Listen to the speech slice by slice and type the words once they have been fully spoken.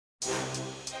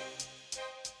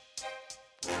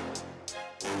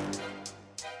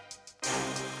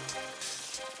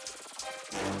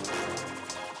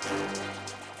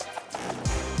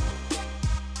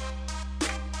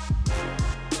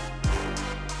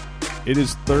It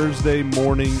is Thursday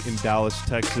morning in Dallas,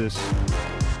 Texas.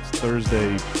 It's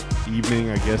Thursday evening,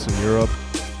 I guess, in Europe.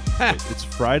 It's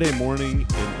Friday morning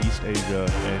in East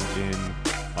Asia and in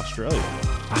Australia.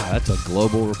 Ah, that's a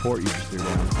global report you just threw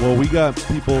down. Well, we got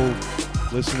people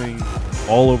listening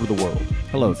all over the world.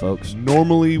 Hello, folks.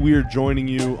 Normally, we are joining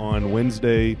you on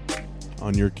Wednesday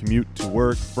on your commute to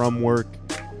work, from work.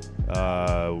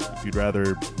 If you'd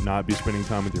rather not be spending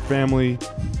time with your family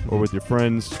or with your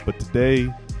friends. But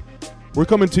today, we're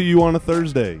coming to you on a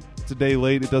Thursday. It's a day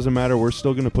late. It doesn't matter. We're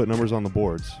still going to put numbers on the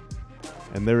boards.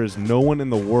 And there is no one in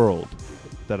the world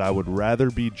that I would rather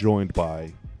be joined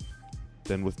by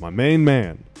than with my main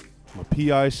man, my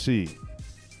PIC,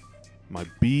 my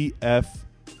BFFL,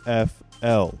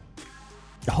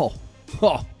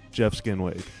 Jeff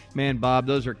Skinwade. Man, Bob,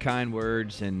 those are kind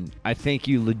words, and I think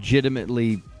you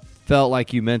legitimately felt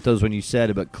like you meant those when you said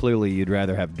it, but clearly you'd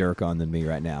rather have Dirk on than me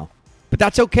right now. But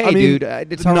that's okay, I mean, dude.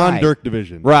 It's the all right. non-Dirk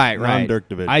division. Right. Non-Dirk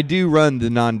division. I do run the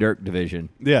non-Dirk division.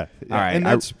 Yeah. All right. And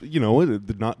that's,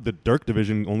 the Dirk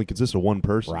division only consists of one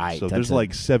person. Right. So there's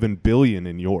like 7 billion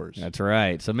in yours. That's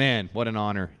right. So, man, what an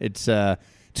honor. It's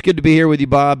good to be here with you,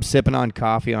 Bob, sipping on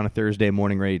coffee on a Thursday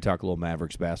morning, ready to talk a little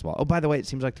Mavericks basketball. Oh, by the way, it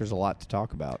seems like there's a lot to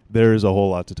talk about. There is a whole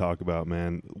lot to talk about,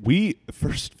 man. We,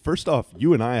 first off,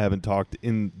 you and I haven't talked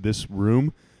in this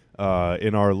room,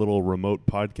 in our little remote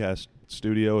podcast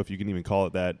studio, if you can even call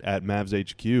it that, at Mavs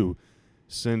HQ,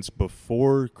 since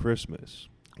before Christmas.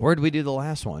 Where did we do the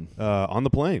last one? On the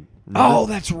plane. Remember? Oh,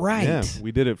 that's right. Yeah,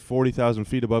 we did it 40,000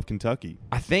 feet above Kentucky.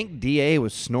 I think DA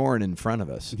was snoring in front of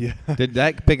us. Yeah. Did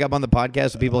that pick up on the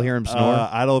podcast? Did people hear him snore?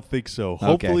 I don't think so.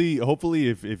 Okay. Hopefully,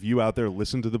 if you out there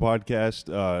listen to the podcast,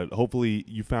 hopefully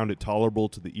you found it tolerable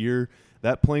to the ear.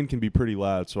 That plane can be pretty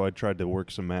loud, so I tried to work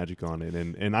some magic on it,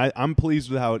 and I'm pleased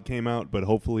with how it came out. But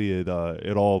hopefully, it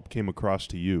all came across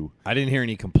to you. I didn't hear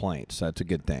any complaints. That's a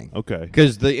good thing. Okay.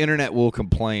 Because the internet will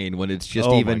complain when it's just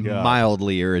even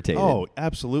mildly irritated. Oh,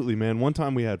 absolutely, man. One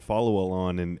time we had Followell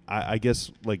on, and I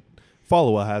guess like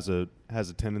Followell has a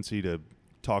tendency to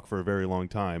talk for a very long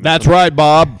time. That's right,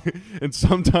 Bob. And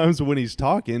sometimes when he's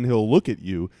talking, he'll look at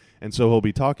you, and so he'll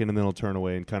be talking, and then he'll turn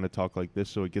away and kind of talk like this,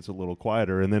 so it gets a little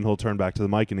quieter, and then he'll turn back to the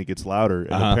mic, and it gets louder.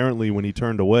 And apparently, when he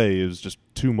turned away, it was just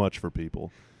too much for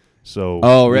people. So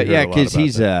right, yeah, because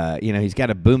he's he's got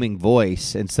a booming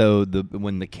voice, and so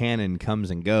when the cannon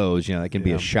comes and goes, that can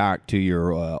be a shock to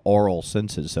your oral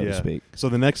senses, so to speak. So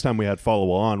the next time we had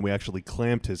Followell on, we actually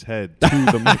clamped his head to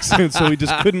the mic stand, so he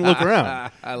just couldn't look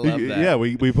around. I love that. Yeah,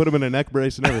 we put him in a neck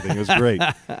brace and everything. It was great.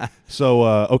 So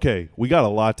okay, we got a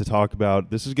lot to talk about.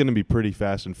 This is going to be pretty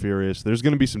fast and furious. There's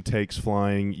going to be some takes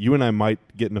flying. You and I might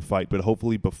get in a fight, but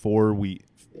hopefully before we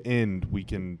end, we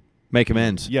can make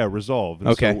amends. Yeah, resolve. And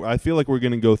okay. So I feel like we're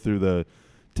going to go through the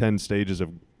 10 stages of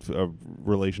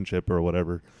relationship or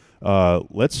whatever.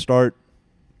 Let's start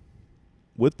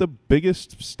with the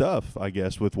biggest stuff, I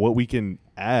guess, with what we can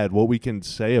add, what we can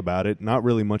say about it. Not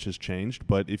really much has changed,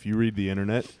 but if you read the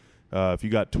internet, if you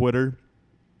got Twitter,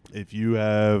 if you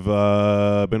have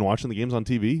been watching the games on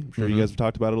TV, I'm sure you guys have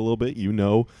talked about it a little bit. You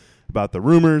know about the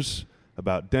rumors,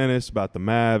 about Dennis, about the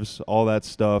Mavs, all that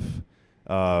stuff.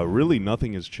 Really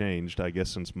nothing has changed, I guess,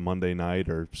 since Monday night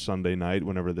or Sunday night,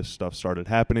 whenever this stuff started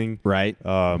happening. Right.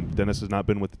 Dennis has not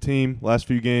been with the team last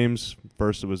few games.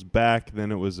 First it was back,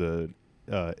 then it was a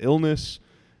illness.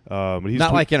 But he's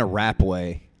not like in a rap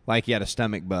way, like he had a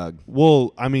stomach bug.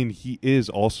 Well, I mean, he is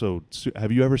also.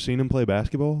 Have you ever seen him play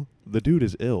basketball? The dude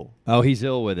is ill. Oh, he's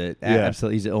ill with it. Yeah.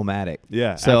 Absolutely, he's illmatic.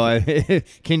 Yeah. So,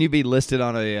 can you be listed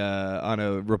on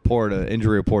a report, an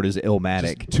injury report, as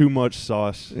illmatic? Just too much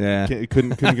sauce. Yeah.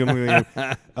 Couldn't give me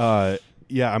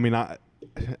yeah. I mean,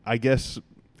 I guess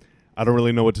I don't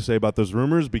really know what to say about those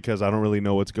rumors because I don't really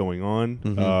know what's going on.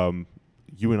 Mm-hmm.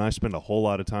 You and I spend a whole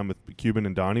lot of time with Cuban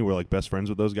and Donnie. We're like best friends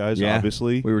with those guys. Yeah,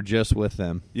 obviously. We were just with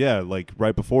them. Yeah, like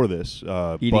right before this.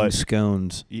 Eating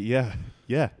scones. Yeah.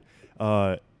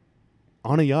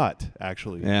 On a yacht,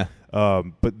 actually. Yeah.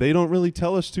 But they don't really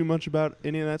tell us too much about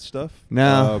any of that stuff.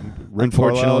 No, Rick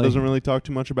Carlisle doesn't really talk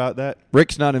too much about that.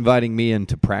 Rick's not inviting me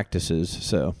into practices,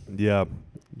 so. Yeah.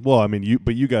 Well, I mean, you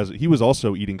guys, he was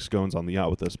also eating scones on the yacht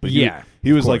with us. But he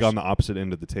was like on the opposite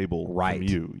end of the table from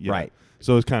you. Yeah. Right.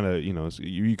 So it's kind of,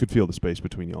 you could feel the space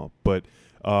between y'all. But,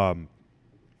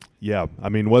 yeah, I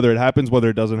mean, whether it happens, whether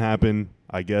it doesn't happen,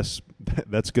 I guess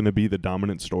that's going to be the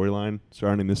dominant storyline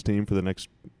surrounding this team for the next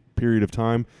period of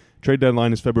time. Trade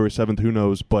deadline is February 7th. Who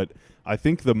knows? But I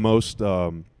think the most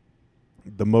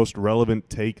relevant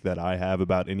take that I have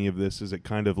about any of this is it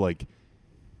kind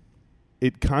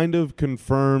of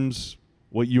confirms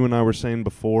what you and I were saying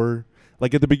before.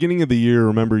 Like at the beginning of the year,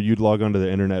 remember you'd log onto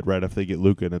the internet right after they get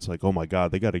Luka, and it's like, oh my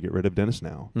God, they got to get rid of Dennis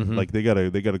now. Mhm. Like they got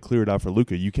to clear it out for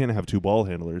Luka. You can't have 2 ball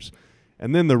handlers.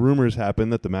 And then the rumors happen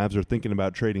that the Mavs are thinking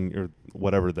about trading or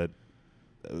whatever, that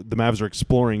the Mavs are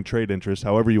exploring trade interest,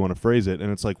 however you want to phrase it.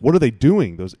 And it's like, what are they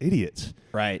doing, those idiots?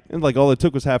 Right. And like all it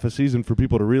took was half a season for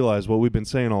people to realize what we've been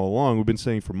saying all along. We've been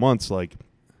saying for months, like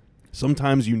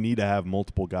sometimes you need to have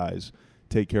multiple guys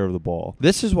take care of the ball.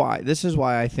 This is why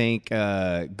I think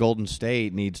Golden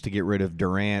State needs to get rid of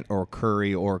Durant or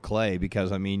Curry or Clay,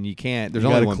 because I mean you can't. There's You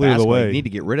only gotta one clear the basketball. way. You need to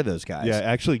get rid of those guys. Yeah,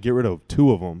 actually get rid of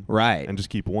 2 of them. Right. And just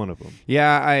keep 1 of them.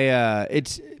 Yeah,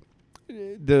 it's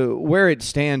where it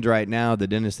stands right now. The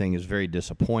Dennis thing is very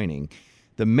disappointing.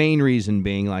 The main reason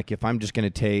being, like, if I'm just going to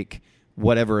take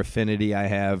whatever affinity I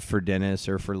have for Dennis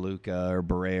or for Luka or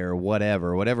Beret or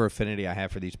whatever affinity I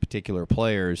have for these particular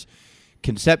players,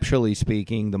 conceptually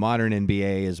speaking, the modern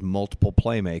NBA is multiple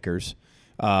playmakers.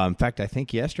 In fact, I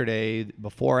think yesterday,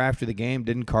 before or after the game,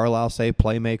 didn't Carlisle say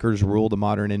playmakers rule the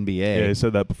modern NBA? Yeah, he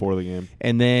said that before the game.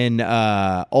 And then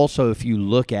also, if you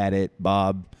look at it,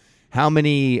 Bob, how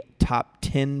many top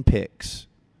 10 picks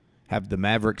have the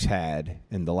Mavericks had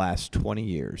in the last 20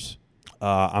 years?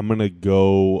 I'm going to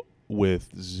go with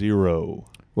 0.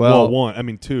 Well, 1. I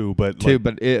mean 2, but 2, like,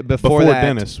 but before that,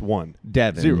 Dennis, 1.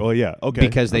 Devin. 0. Oh, yeah. Okay.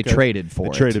 Because they okay. traded for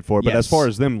they it. traded for it. But Yes. as far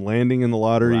as them landing in the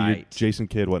lottery, Right. Jason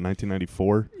Kidd, what,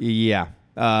 1994? Yeah.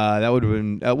 That would have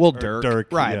been, Dirk.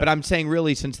 Dirk, Right. yeah. But I'm saying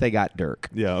really since they got Dirk.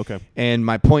 Yeah, okay. And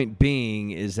my point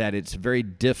being is that it's very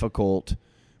difficult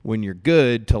when you're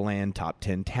good to land top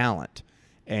 10 talent.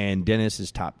 And Dennis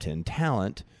is top 10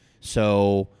 talent.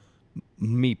 So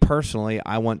me personally,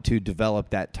 I want to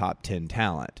develop that top 10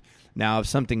 talent. Now, if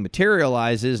something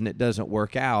materializes and it doesn't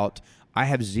work out, I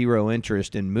have 0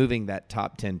 interest in moving that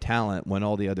top 10 talent when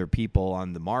all the other people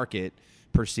on the market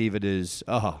perceive it as,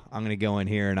 I'm going to go in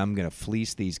here and I'm going to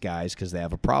fleece these guys because they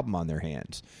have a problem on their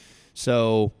hands.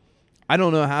 So I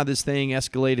don't know how this thing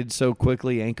escalated so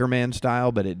quickly, Anchorman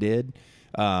style, but it did.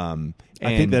 I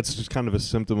think that's just kind of a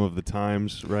symptom of the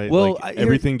times, right? Well, like,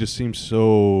 everything just seems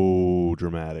so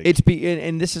dramatic.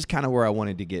 And this is kind of where I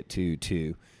wanted to get to,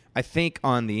 too. I think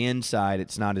on the inside,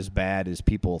 it's not as bad as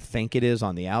people think it is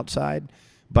on the outside,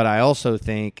 but I also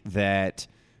think that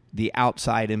the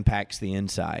outside impacts the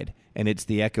inside, and it's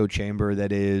the echo chamber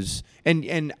that is.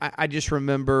 And I just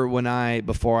remember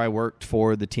before I worked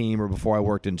for the team or before I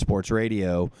worked in sports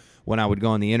radio, when I would go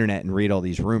on the internet and read all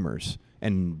these rumors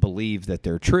and believe that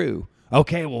they're true.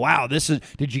 Okay, well, wow,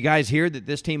 did you guys hear that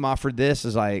this team offered this?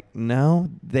 Is like, no,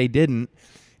 they didn't.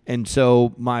 And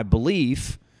so my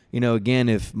belief, again,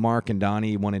 if Mark and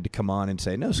Donnie wanted to come on and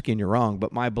say, no, Skin, you're wrong,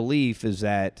 but my belief is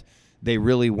that they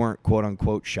really weren't, quote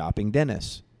unquote, shopping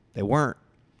Dennis. They weren't.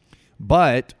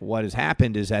 But what has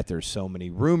happened is that there's so many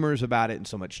rumors about it and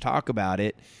so much talk about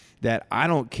it that I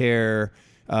don't care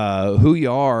who you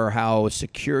are or how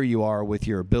secure you are with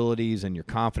your abilities and your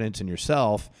confidence in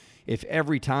yourself. If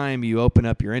every time you open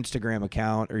up your Instagram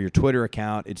account or your Twitter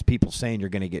account, it's people saying you're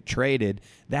going to get traded,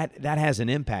 that has an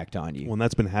impact on you. Well, and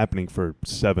that's been happening for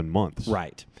 7 months.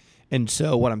 Right. And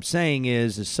so what I'm saying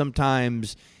is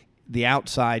sometimes the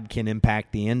outside can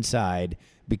impact the inside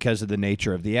because of the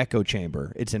nature of the echo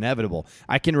chamber. It's inevitable.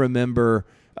 I can remember,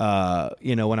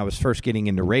 when I was first getting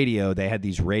into radio, they had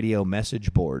these radio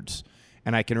message boards.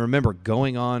 And I can remember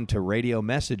going on to radio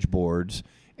message boards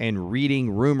and reading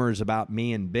rumors about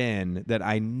me and Ben that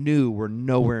I knew were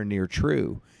nowhere near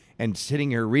true, and sitting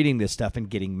here reading this stuff and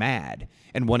getting mad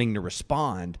and wanting to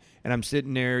respond. And I'm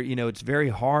sitting there, it's very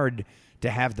hard to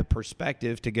have the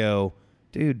perspective to go,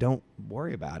 dude, don't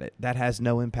worry about it. That has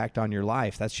no impact on your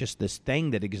life. That's just this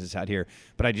thing that exists out here.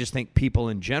 But I just think people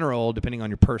in general, depending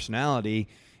on your personality,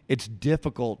 it's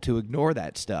difficult to ignore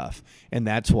that stuff. And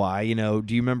that's why,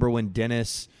 do you remember when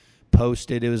Dennis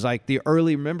posted, it was like the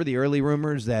early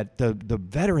rumors that the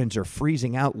veterans are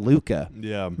freezing out Luka.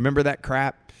 Yeah. Remember that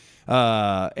crap?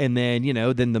 And then,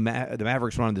 then the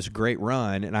Mavericks went on this great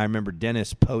run, and I remember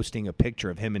Dennis posting a picture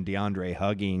of him and DeAndre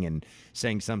hugging and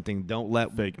saying something, don't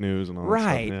let fake news and all right.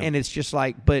 that stuff. Yeah. And it's just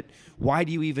like, but why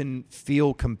do you even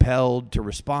feel compelled to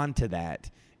respond to that?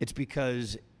 It's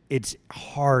because it's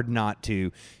hard not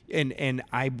to. And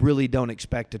I really don't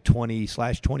expect a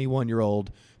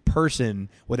 20/21-year-old person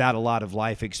without a lot of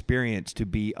life experience to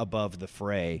be above the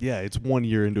fray. Yeah, it's 1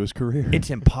 year into his career. It's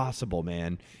impossible,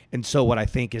 man. And so what I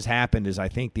think has happened is I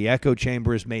think the echo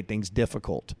chamber has made things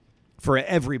difficult for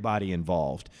everybody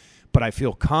involved. But I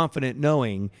feel confident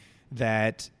knowing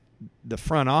that the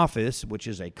front office, which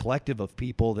is a collective of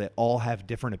people that all have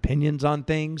different opinions on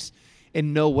things,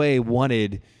 in no way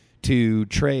wanted to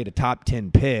trade a top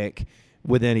 10 pick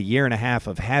within a year and a half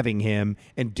of having him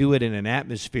and do it in an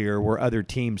atmosphere where other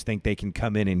teams think they can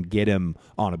come in and get him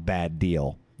on a bad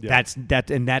deal. Yeah.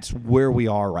 That's where we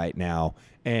are right now,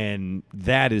 and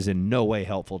that is in no way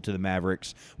helpful to the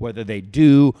Mavericks, whether they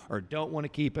do or don't want to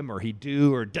keep him, or he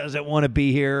do or doesn't want to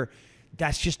be here.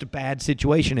 That's just a bad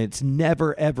situation. It's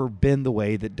never, ever been the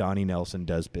way that Donnie Nelson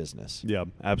does business. Yeah,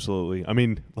 absolutely. I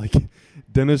mean, like,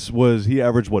 Dennis he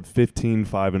averaged, 15,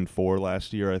 5, and 4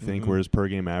 last year, I think, were his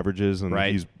per-game averages, and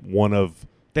Right. he's one of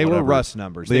They whatever. were Russ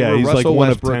numbers. Yeah, were he's Russell like one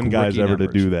Westbrook of 10 guys rookie ever to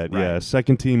numbers. do that. Right. Yeah,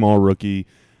 second-team all-rookie.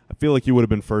 I feel like he would have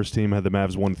been first team had the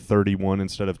Mavs won 31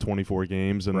 instead of 24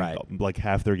 games, and Right. like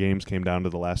half their games came down to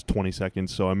the last 20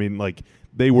 seconds. So I mean, like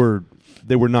they were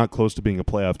not close to being a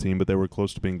playoff team, but they were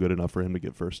close to being good enough for him to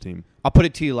get first team. I'll put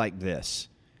it to you like this.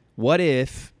 What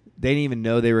if they didn't even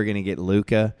know they were going to get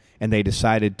Luka, and they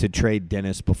decided to trade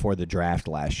Dennis before the draft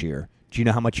last year? Do you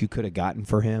know how much you could have gotten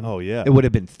for him? Oh, yeah. It would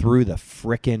have been through the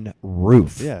frickin'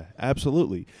 roof. Yeah,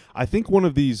 absolutely. I think one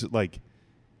of these, like,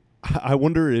 I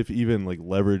wonder if even like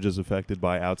leverage is affected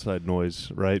by outside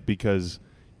noise, right? Because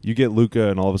you get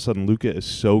Luka, and all of a sudden Luka is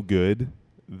so good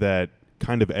that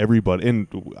kind of everybody, and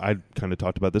I kind of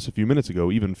talked about this a few minutes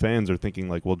ago, even fans are thinking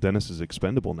like, well, Dennis is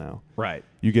expendable now. Right.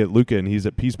 You get Luka, and he's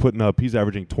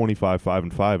averaging 25, 5,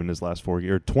 and 5 in his last 4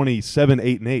 years, or 27,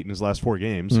 8, and 8 in his last 4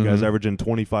 games. The guy's averaging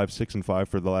 25, 6, and 5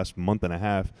 for the last month and a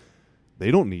half. They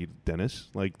don't need Dennis.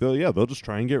 Like, they'll just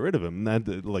try and get rid of him.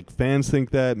 That, like, fans think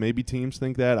that. Maybe teams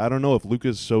think that. I don't know if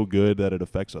Luka's so good that it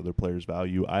affects other players'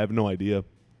 value. I have no idea.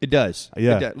 It does.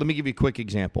 Yeah. It does. Let me give you a quick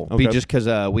example. Okay. Just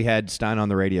because we had Stein on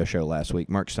the radio show last week,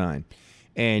 Mark Stein,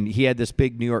 and he had this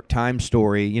big New York Times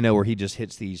story, where he just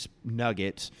hits these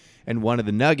nuggets. And one of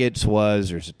the nuggets was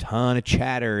there's a ton of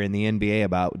chatter in the NBA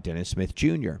about Dennis Smith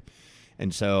Jr.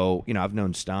 And so, I've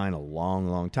known Stein a long,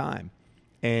 long time.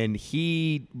 And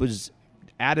he was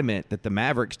adamant that the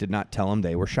Mavericks did not tell him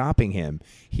they were shopping him.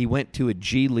 He went to a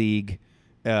G League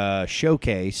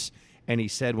showcase, and he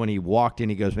said when he walked in,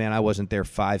 he goes, man, I wasn't there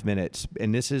 5 minutes.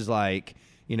 And this is like,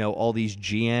 all these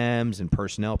GMs and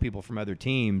personnel people from other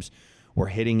teams were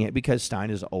hitting it because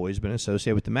Stein has always been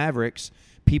associated with the Mavericks.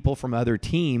 People from other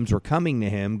teams were coming to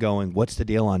him going, what's the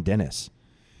deal on Dennis?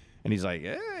 And he's like,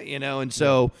 and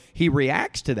so he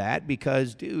reacts to that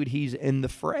because, dude, he's in the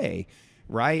fray,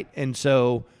 right? And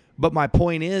so, but my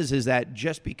point is that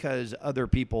just because other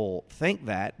people think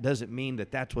that doesn't mean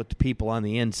that that's what the people on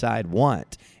the inside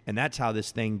want. And that's how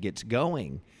this thing gets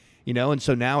going, And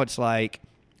so now it's like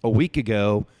a week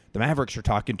ago, the Mavericks are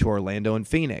talking to Orlando and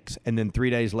Phoenix. And then 3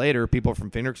 days later, people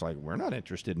from Phoenix are like, we're not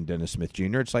interested in Dennis Smith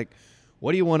Jr. It's like,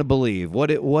 what do you want to believe?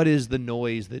 What is the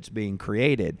noise that's being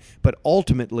created? But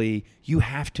ultimately, you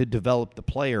have to develop the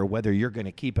player, whether you're going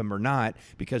to keep him or not,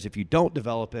 because if you don't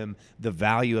develop him, the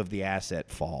value of the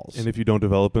asset falls. And if you don't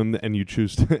develop him and you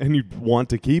choose to, and you want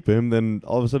to keep him, then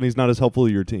all of a sudden he's not as helpful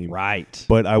to your team. Right.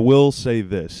 But I will say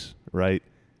this, right?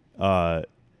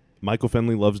 Michael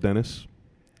Finley loves Dennis.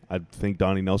 I think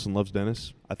Donnie Nelson loves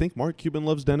Dennis. I think Mark Cuban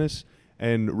loves Dennis.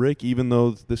 And Rick, even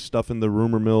though this stuff in the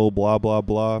rumor mill, blah, blah,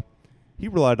 blah, he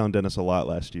relied on Dennis a lot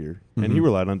last year, and he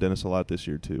relied on Dennis a lot this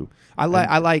year too. I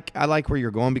like where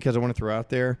you're going because I want to throw out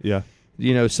there. Yeah.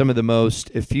 Some of the most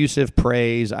effusive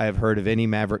praise I have heard of any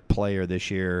Maverick player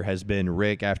this year has been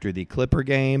Rick after the Clipper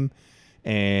game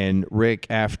and Rick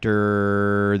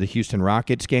after the Houston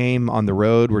Rockets game on the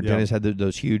road where Dennis had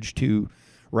those huge two,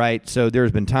 right? So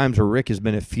there's been times where Rick has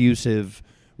been effusive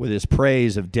with his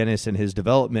praise of Dennis and his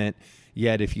development.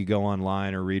 Yet if you go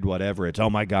online or read whatever, it's, oh,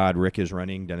 my God, Rick is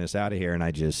running Dennis out of here. And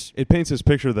it paints this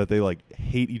picture that they, like,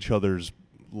 hate each other's,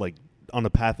 like, on a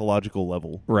pathological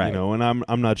level. Right. And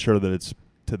I'm not sure that it's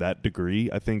to that degree.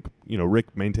 I think,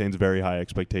 Rick maintains very high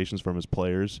expectations from his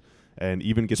players and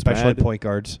even gets especially mad. point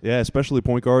guards. Yeah, especially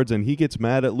point guards. And he gets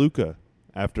mad at Luka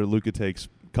after Luka takes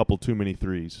a couple too many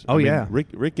threes. Oh, yeah.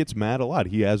 Rick gets mad a lot.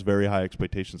 He has very high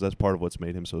expectations. That's part of what's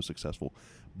made him so successful.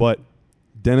 But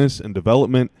Dennis and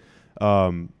development –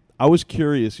 I was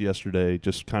curious yesterday,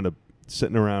 just kind of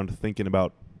sitting around thinking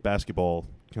about basketball,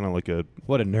 kind of like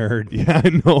What a nerd. Yeah, I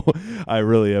know. I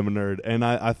really am a nerd. And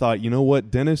I thought, you know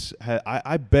what? Dennis,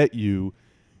 I bet you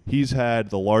he's had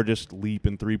the largest leap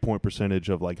in three-point percentage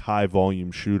of, like,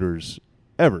 high-volume shooters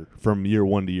ever from year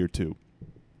 1 to year 2.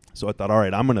 So I thought, all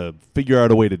right, I'm going to figure out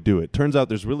a way to do it. Turns out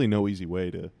there's really no easy way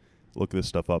to look this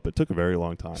stuff up. It took a very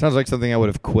long time. Sounds like something I would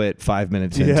have quit 5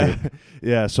 minutes into.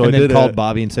 Yeah. So and I then did called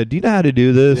Bobby and said, do you know how to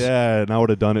do this? Yeah, and I would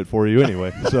have done it for you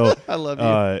anyway. So I love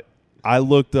you. I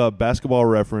looked up Basketball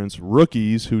Reference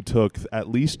rookies who took at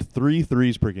least 3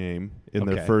 threes per game in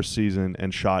their first season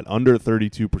and shot under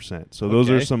 32%. So those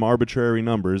are some arbitrary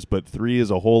numbers, but 3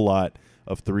 is a whole lot.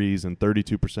 of threes, and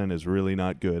 32% is really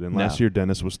not good. And No. last year,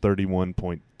 Dennis was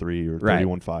 31.3 or Right.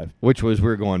 31.5. Which was,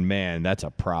 we're going, man, that's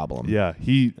a problem. Yeah,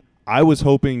 I was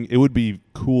hoping it would be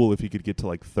cool if he could get to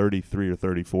like 33 or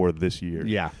 34 this year.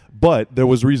 Yeah. But there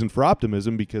was reason for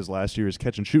optimism because last year his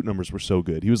catch and shoot numbers were so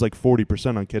good. He was like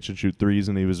 40% on catch and shoot threes,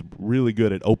 and he was really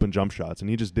good at open jump shots, and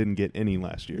he just didn't get any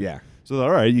last year. Yeah. So,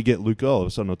 all right, you get Luka, all of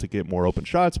a sudden to get more open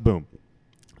shots, boom.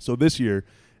 So this year,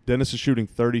 Dennis is shooting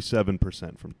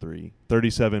 37% from three.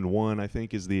 37-1, I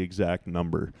think, is the exact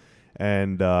number.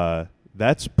 And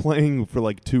that's playing for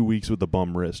like 2 weeks with a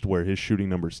bum wrist where his shooting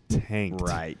numbers tanked.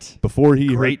 Right. Before he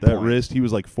Great hurt that point. wrist, he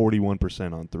was like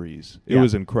 41% on threes. It Yeah.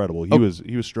 was incredible. He was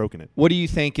stroking it. What do you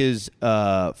think is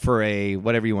for a,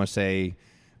 whatever you want to say,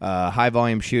 high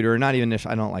volume shooter? Not even this.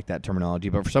 I don't like that terminology,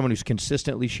 but for someone who's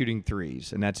consistently shooting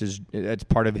threes, and that's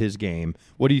part of his game.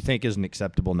 What do you think is an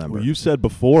acceptable number? Well, you said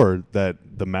before that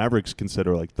the Mavericks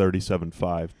consider like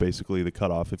 37.5 basically the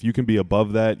cutoff. If you can be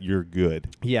above that, you're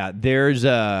good. Yeah, there's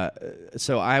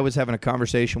so I was having a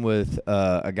conversation with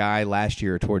a guy last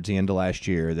year, towards the end of last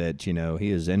year, that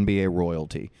he is NBA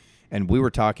royalty, and we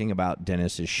were talking about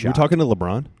Dennis's shot. You're talking to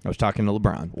LeBron? I was talking to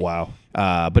LeBron. Wow.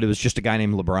 But it was just a guy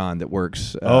named LeBron that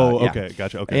works. Yeah. Okay,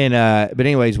 gotcha. Okay. And but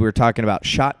anyways, we were talking about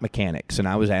shot mechanics, and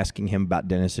I was asking him about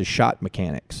Dennis's shot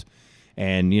mechanics,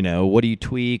 and what do you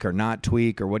tweak or not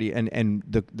tweak, or what do you? And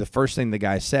the first thing the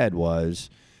guy said was,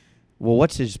 "Well,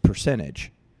 what's his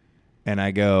percentage?" And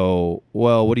I go,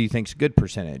 "Well, what do you think's a good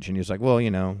percentage?" And he was like, "Well,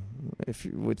 if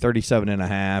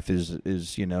 37.5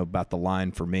 is about the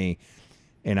line for me."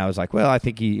 And I was like, well, I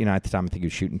think he, at the time, I think he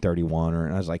was shooting 31.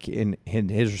 And I was like, and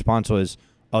his response was,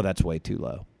 oh, that's way too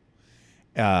low.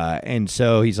 And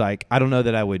so he's like, I don't know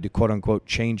that I would, quote unquote,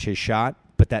 change his shot,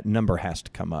 but that number has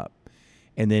to come up.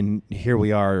 And then here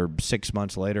we are 6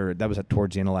 months later. That was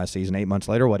towards the end of last season, 8 months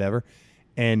later, whatever.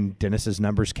 And Dennis's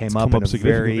numbers came up in a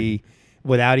very,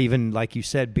 without even, like you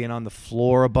said, being on the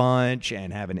floor a bunch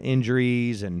and having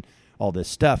injuries and all this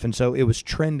stuff. And so it was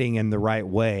trending in the right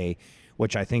way,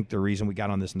 which I think the reason we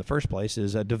got on this in the first place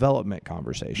is a development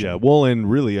conversation. Yeah, well, and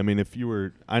really, I mean, if you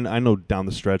were – I know down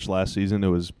the stretch last season it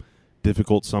was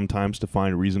difficult sometimes to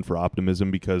find reason for optimism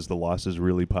because the losses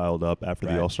really piled up after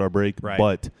the All-Star break. Right.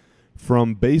 But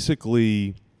from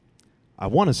basically – I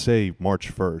want to say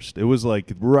March 1st. It was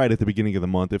like right at the beginning of the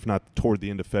month, if not toward the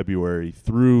end of February,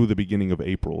 through the beginning of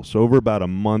April. So over about a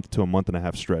month to a month and a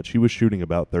half stretch, he was shooting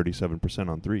about 37%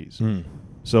 on threes.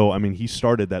 So, I mean, he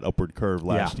started that upward curve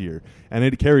last year. And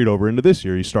it carried over into this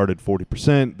year. He started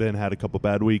 40%, then had a couple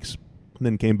bad weeks,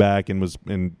 then came back and was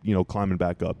climbing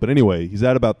back up. But anyway, he's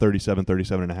at about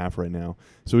 37.5 right now.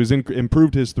 So he's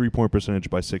improved his three-point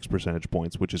percentage by 6 percentage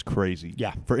points, which is crazy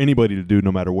for anybody to do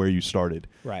no matter where you started.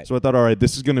 Right. So I thought, all right,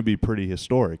 this is going to be pretty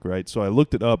historic, right? So I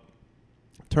looked it up.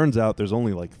 Turns out there's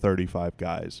only like 35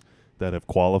 guys that have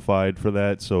qualified for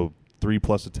that. So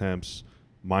 3+ attempts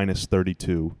minus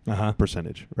 32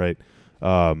 percentage, right?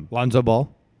 Lonzo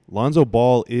Ball? Lonzo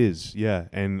Ball is,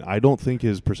 and I don't think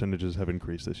his percentages have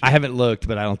increased this year. I haven't looked,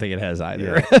 but I don't think it has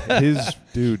either.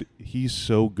 Yeah. He's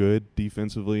so good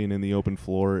defensively and in the open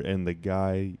floor, and the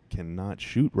guy cannot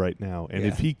shoot right now. And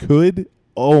if he could,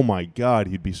 oh my God,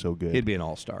 he'd be so good. He'd be an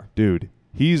all-star. Dude,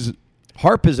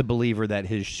 Harp is a believer that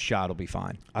his shot will be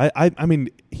fine. I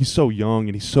mean, he's so young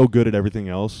and he's so good at everything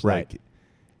else. Right.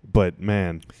 But,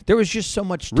 man, there was just so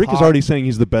much talk. Rick is already saying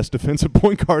he's the best defensive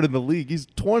point guard in the league. He's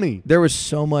 20. There was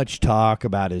so much talk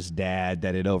about his dad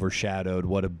that it overshadowed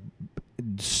what it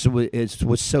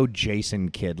was so Jason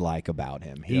Kidd-like about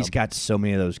him. He's got so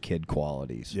many of those kid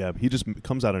qualities. Yeah, he just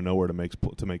comes out of nowhere to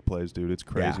make plays, dude. It's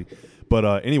crazy. Yeah.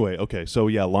 But anyway, okay, so,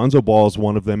 Lonzo Ball is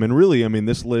one of them. And really, I mean,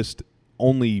 this list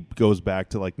only goes back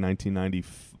to, like,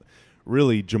 1990.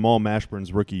 Really, Jamal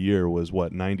Mashburn's rookie year was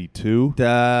what, 92?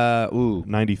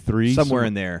 93? Somewhere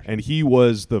in there. And he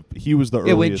was the earliest.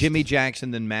 It went Jimmy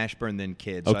Jackson, then Mashburn, then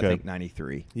Kidd. So I think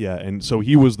 93. Yeah, and so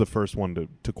he was the first one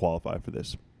to qualify for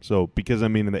this. So because, I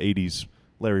mean, in the 80s,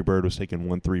 Larry Bird was taking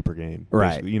 1 3 per game.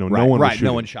 Right. No one was shooting.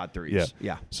 No one shot threes.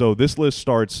 Yeah. So this list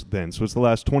starts then. So it's the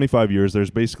last 25 years.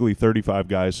 There's basically 35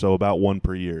 guys, so about 1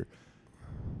 per year.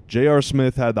 J.R.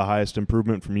 Smith had the highest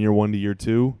improvement from year 1 to year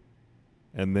 2.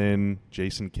 And then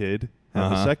Jason Kidd had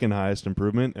the second highest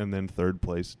improvement, and then third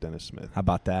place Dennis Smith. How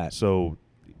about that? So,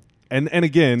 and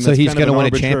again, so he's going to win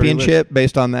a championship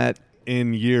based on that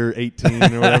in year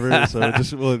 18 or whatever. So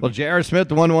just well, J.R. Smith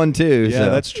won one too. Yeah,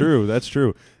 so. That's true. That's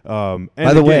true. And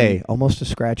by the way, almost a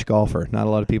scratch golfer. Not a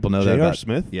lot of people know that. J.R.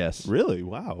 Smith. Yes. Really?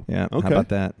 Wow. Yeah. Okay. How about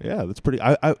that? Yeah, that's pretty.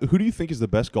 Who do you think is the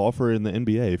best golfer in the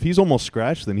NBA? If he's almost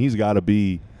scratched, then he's got to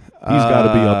be. He's got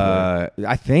to be up there.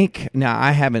 I think. Now,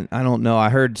 I don't know.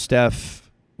 I heard Steph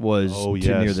was Oh, to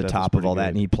yeah, near the Steph is top of pretty all that, good.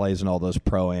 and he plays in all those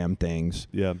pro-am things.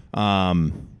 Yeah.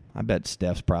 I bet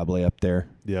Steph's probably up there.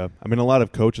 Yeah. I mean, a lot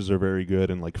of coaches are very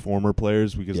good and like former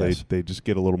players because Yes. they just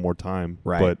get a little more time.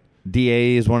 Right. But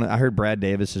DA is one. I heard Brad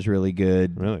Davis is really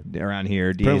good. Really? Around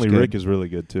here. DA apparently is good. Rick is really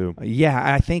good too.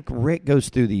 Yeah, I think Rick goes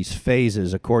through these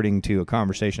phases according to a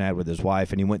conversation I had with his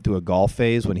wife, and he went through a golf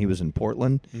phase when he was in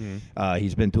Portland.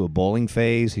 He's been through a bowling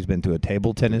phase. He's been through a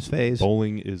table tennis phase.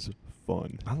 Bowling is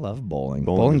fun. I love bowling.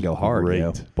 Bowling is go hard, Great.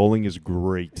 yo. Bowling is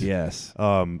great. Yes.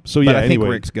 So yeah. But I think anyway,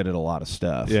 Rick's good at a lot of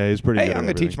stuff. Yeah, he's pretty Hey, good. I'm at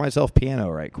going to teach everything. myself piano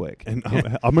right quick. And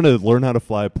I'm going to learn how to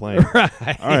fly a plane.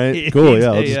 Right. All right, cool.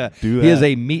 Yeah, I'll just do that. He has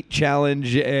a meet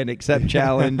challenge and accept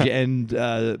challenge and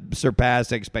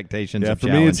surpass expectations Yeah, of for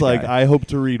challenge me, it's like guy. I hope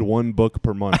to read one book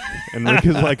per month, and Rick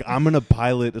is like, I'm gonna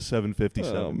pilot a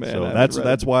 757. Oh, man, I so haven't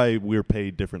that's why we're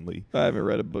paid differently. I haven't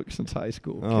read a book since high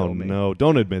school. Oh Kill me. no!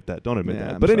 Don't admit that. Don't admit Yeah,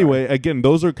 that. I'm But sorry. anyway, again,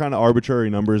 those are kind of arbitrary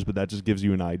numbers, but that just gives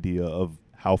you an idea of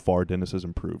how far Dennis has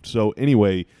improved. So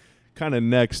anyway, kind of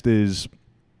next is,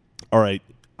 all right.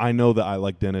 I know that I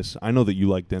like Dennis. I know that you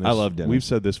like Dennis. I love Dennis. We've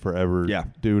said this forever. Yeah.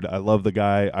 Dude, I love the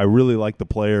guy. I really like the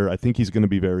player. I think he's going to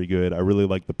be very good. I really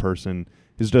like the person.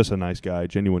 He's just a nice guy,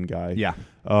 genuine guy. Yeah.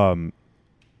 But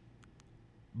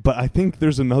I think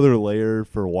there's another layer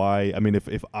for why. I mean,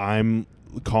 if I'm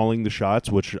calling the shots,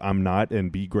 which I'm not,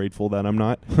 and be grateful that I'm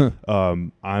not,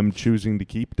 I'm choosing to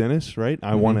keep Dennis, right?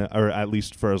 I want to, or at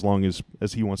least for as long as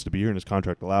he wants to be here and his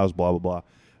contract allows, blah, blah,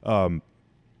 blah.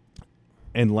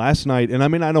 And last night, and I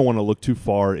mean, I don't want to look too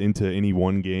far into any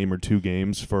one game or two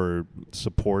games for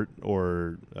support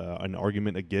or an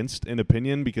argument against an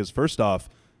opinion, because first off,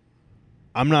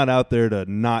 I'm not out there to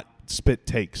not spit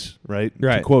takes, right?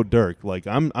 Right. To quote Dirk, like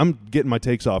I'm getting my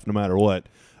takes off no matter what.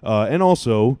 And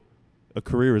also, a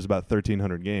career is about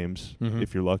 1,300 games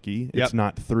if you're lucky. Yep. It's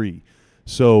not 3.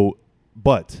 So,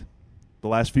 but the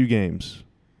last few games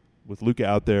with Luka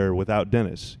out there without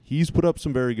Dennis, he's put up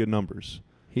some very good numbers.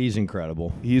 He's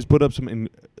incredible. He's put up some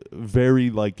very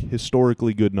like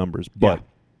historically good numbers, but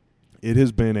it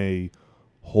has been a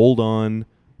hold on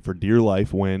for dear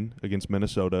life win against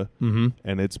Minnesota, and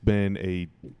it's been a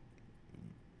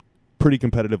pretty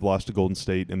competitive loss to Golden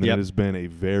State, and then it has been a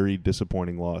very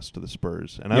disappointing loss to the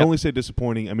Spurs. And I only say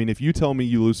disappointing. I mean, if you tell me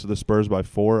you lose to the Spurs by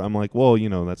 4, I'm like, well, you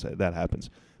know, that happens.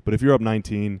 But if you're up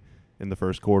 19 in the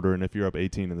first quarter, and if you're up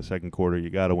 18 in the second quarter,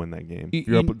 you got to win that game. If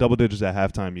you're up double digits at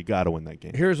halftime, you got to win that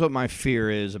game. Here's what my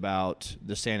fear is about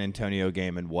the San Antonio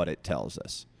game and what it tells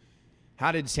us.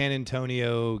 How did San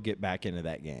Antonio get back into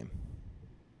that game?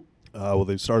 Well,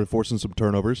 they started forcing some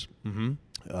turnovers.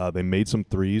 They made some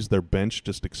threes. Their bench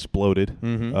just exploded.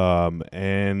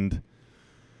 And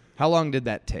how long did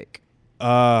that take?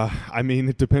 I mean,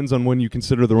 it depends on when you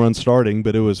consider the run starting,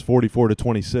 but it was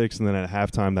 44-26, and then at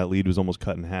halftime that lead was almost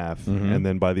cut in half, and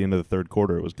then by the end of the third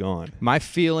quarter it was gone. My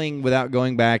feeling, without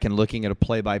going back and looking at a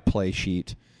play-by-play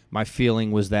sheet, my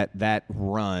feeling was that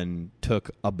run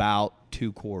took about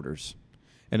 2 quarters.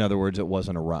 In other words, it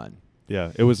wasn't a run.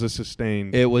 Yeah, it was a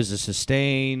sustained. It was a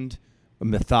sustained,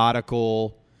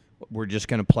 methodical, we're just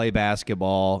going to play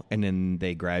basketball, and then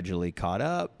they gradually caught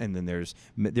up, and then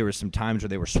there were some times where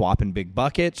they were swapping big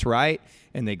buckets, right?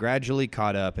 And they gradually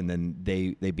caught up, and then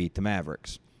they beat the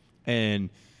Mavericks. And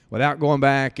without going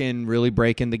back and really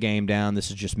breaking the game down, this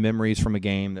is just memories from a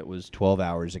game that was 12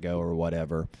 hours ago or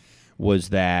whatever, was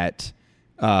that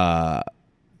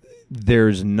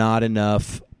there's not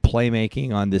enough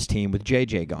playmaking on this team with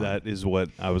JJ gone. That is what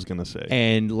I was going to say.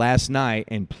 And last night,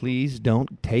 and please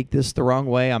don't take this the wrong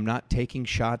way, I'm not taking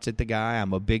shots at the guy.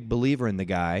 I'm a big believer in the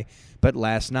guy. But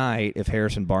last night, if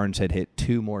Harrison Barnes had hit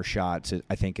 2 more shots,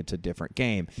 I think it's a different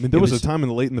game. I mean, there was a time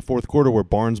late in the fourth quarter where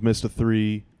Barnes missed a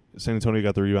 3, San Antonio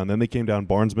got the rebound. Then they came down,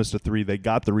 Barnes missed a 3, they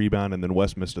got the rebound, and then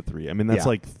West missed a 3. I mean, that's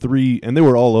like 3, and they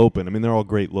were all open. I mean, they're all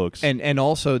great looks. And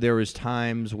also there was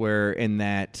times where in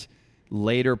that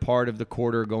later part of the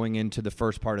quarter going into the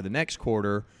first part of the next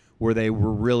quarter where they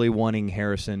were really wanting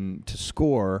Harrison to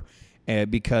score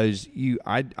because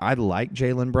I like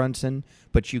Jalen Brunson,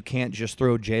 but you can't just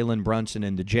throw Jalen Brunson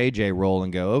in the JJ role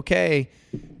and go, okay,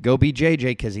 go be JJ,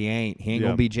 because he ain't going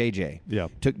to be JJ. Yeah.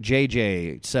 Took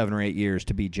JJ 7 or 8 years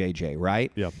to be JJ, right?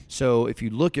 Yeah. So if you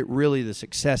look at really the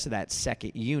success of that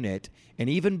second unit, and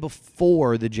even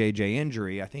before the JJ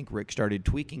injury, I think Rick started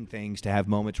tweaking things to have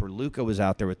moments where Luka was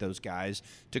out there with those guys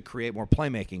to create more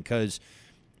playmaking. Because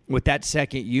with that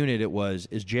second unit, it was,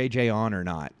 is JJ on or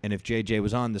not? And if JJ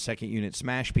was on, the second unit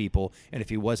smashed people. And if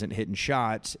he wasn't hitting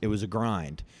shots, it was a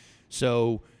grind.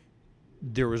 So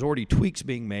there was already tweaks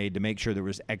being made to make sure there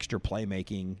was extra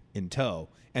playmaking in tow.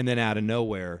 And then out of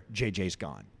nowhere, JJ's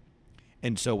gone.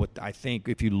 And so what I think,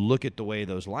 if you look at the way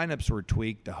those lineups were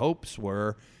tweaked, the hopes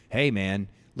were, hey, man,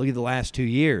 look at the last 2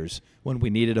 years. When we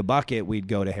needed a bucket, we'd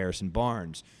go to Harrison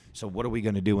Barnes. So what are we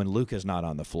going to do when Luka's not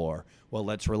on the floor? Well,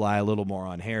 let's rely a little more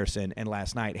on Harrison. And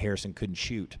last night, Harrison couldn't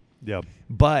shoot. Yeah.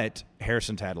 But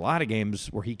Harrison's had a lot of games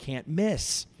where he can't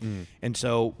miss. And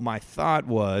so my thought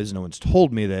was, no one's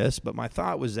told me this, but my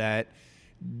thought was that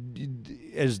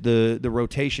as the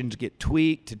rotations get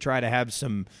tweaked to try to have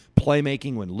some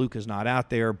playmaking when Luka's not out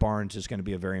there, Barnes is going to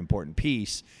be a very important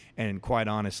piece. And quite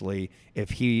honestly,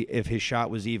 if his shot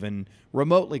was even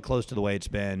remotely close to the way it's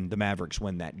been, the Mavericks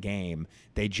win that game.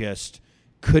 They just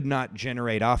could not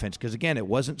generate offense because, again, it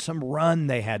wasn't some run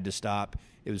they had to stop.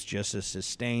 It was just a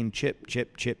sustained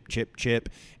chip.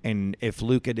 And if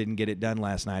Luka didn't get it done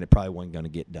last night, it probably wasn't going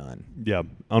to get done. Yeah,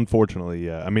 unfortunately,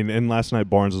 yeah. I mean, and last night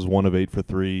Barnes was 1 of 8 for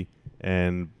 3,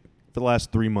 and for the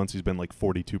last 3 months he's been like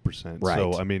 42%. Right.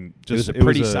 So, I mean, It was a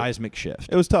pretty seismic shift.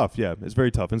 It was tough, yeah. It's very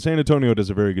tough. And San Antonio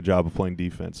does a very good job of playing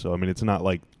defense. So, I mean, it's not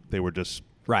like they were just,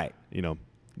 Right.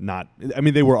 not – I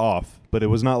mean, they were off, but it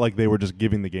was not like they were just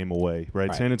giving the game away, right?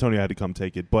 Right. San Antonio had to come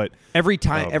take it. But every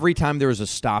time there was a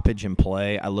stoppage in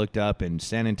play, I looked up and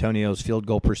San Antonio's field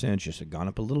goal percentage just had gone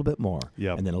up a little bit more,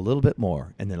 Yep. and then a little bit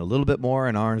more, and then a little bit more,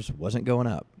 and ours wasn't going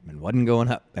up, and wasn't going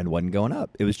up, and wasn't going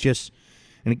up. It was just –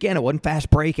 and again, it wasn't fast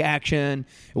break action.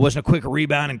 It wasn't a quick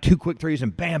rebound and 2 quick threes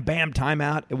and bam, bam,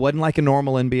 timeout. It wasn't like a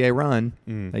normal NBA run.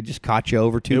 They just caught you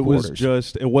over 2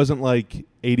 quarters. It wasn't like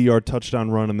 80-yard touchdown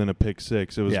run and then a pick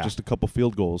six. It was just a couple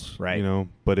field goals, Right.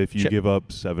 But if you Chip. give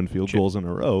up 7 field goals in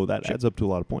a row, that Chip. adds up to a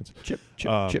lot of points. Chip.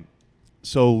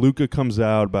 So Luka comes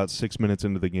out about 6 minutes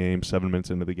into the game, 7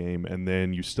 minutes into the game, and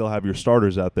then you still have your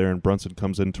starters out there, and Brunson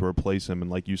comes in to replace him.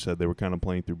 And like you said, they were kind of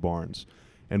playing through Barnes.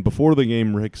 And before the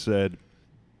game, Rick said,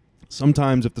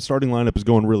 sometimes if the starting lineup is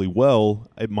going really well,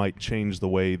 it might change the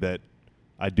way that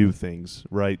I do things,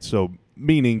 right? So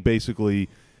meaning basically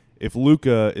if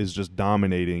Luka is just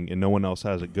dominating and no one else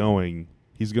has it going,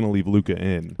 he's going to leave Luka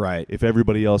in. Right. If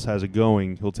everybody else has it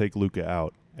going, he'll take Luka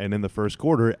out. And in the first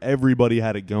quarter, everybody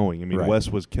had it going. I mean, Right. Wes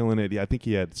was killing it. I think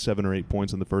he had 7 or 8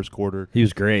 points in the first quarter. He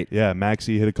was great. Yeah,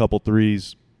 Maxey hit a couple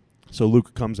threes. So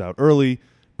Luka comes out early.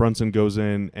 Brunson goes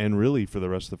in, and really for the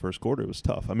rest of the first quarter, it was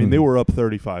tough. I mean, they were up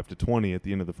 35-20 at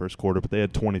the end of the first quarter, but they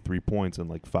had 23 points in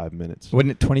like 5 minutes. Wasn't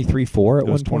it 23-4 at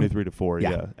It was one point? 23-4, Yeah.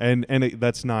 yeah. And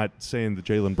that's not saying that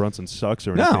Jalen Brunson sucks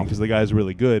or No. anything, because the guy's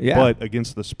really good. Yeah. But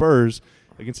against the Spurs,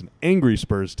 against an angry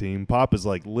Spurs team, Pop is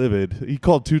like livid. He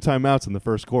called 2 timeouts in the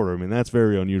first quarter. I mean, that's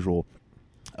very unusual.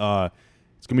 It's going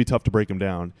to be tough to break him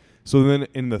down. So then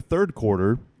in the third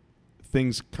quarter,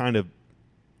 things kind of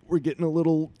we're getting a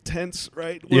little tense,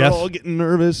 right? We're Yes. all getting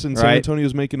nervous, and San Right.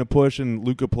 Antonio's making a push, and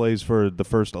Luka plays for the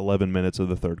first 11 minutes of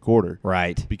the third quarter.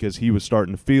 Right. Because he was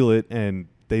starting to feel it, and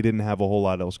they didn't have a whole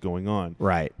lot else going on.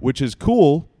 Right. Which is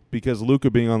cool, because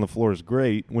Luka being on the floor is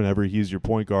great whenever he's your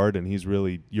point guard, and he's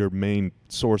really your main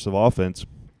source of offense.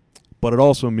 But it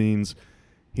also means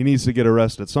he needs to get a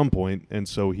rest at some point, and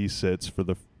so he sits for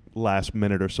the last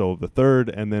minute or so of the third,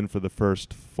 and then for the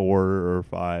first 4 or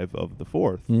 5 of the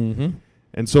fourth. Mm-hmm.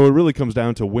 And so it really comes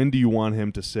down to, when do you want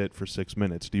him to sit for 6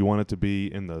 minutes? Do you want it to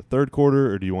be in the third quarter,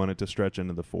 or do you want it to stretch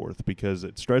into the fourth? Because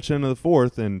it stretched into the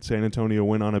fourth, and San Antonio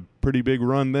went on a pretty big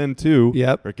run then too.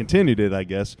 Yep. Or continued it, I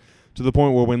guess, to the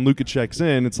point where when Luka checks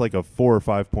in, it's like a 4 or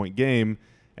 5 point game.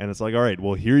 And it's like, all right,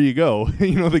 well, here you go.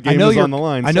 The game is on the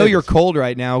line. I know Save you're us. cold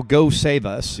right now. Go save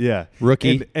us. Yeah.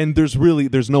 Rookie. And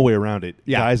there's no way around it.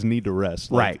 Yeah. Guys need to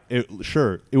rest. Like, Right.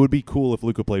 It would be cool if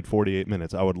Luka played 48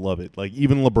 minutes. I would love it. Like,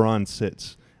 even LeBron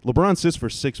sits. LeBron sits for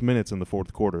 6 minutes in the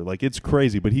fourth quarter. Like, it's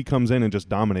crazy, but he comes in and just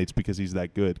dominates because he's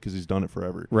that good, because he's done it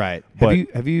forever. Right.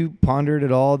 But- Have you pondered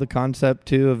at all the concept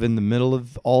too of, in the middle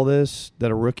of all this,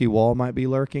 that a rookie wall might be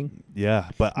lurking? Yeah,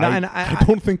 but No, and I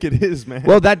don't think it is, man.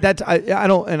 Well, that's I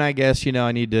don't, and I guess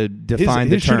I need to define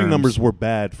his the shooting terms. numbers were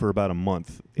bad for about a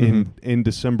month in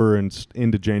December and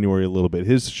into January a little bit.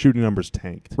 His shooting numbers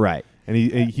tanked. Right.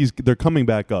 And they're coming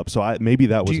back up. So maybe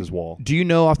that was his wall. Do you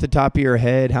know off the top of your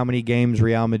head how many games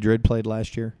Real Madrid played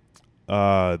last year?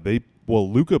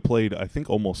 Luka played, I think,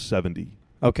 almost 70.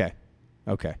 Okay.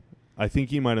 I think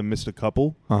he might have missed a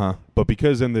couple. Uh-huh. But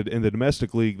because in the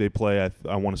domestic league they play,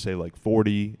 I want to say like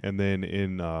 40, and then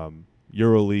in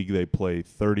EuroLeague they play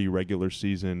 30 regular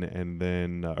season, and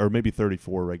then or maybe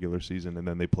 34 regular season, and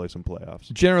then they play some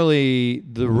playoffs. Generally,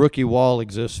 the rookie wall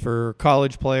exists for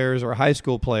college players or high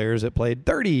school players that played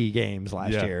 30 games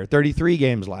last year, 33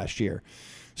 games last year.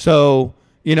 So,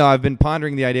 I've been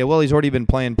pondering the idea, well, he's already been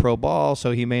playing pro ball, so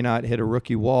he may not hit a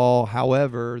rookie wall.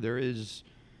 However, there is,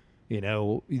 in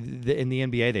the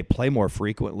NBA, they play more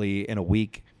frequently in a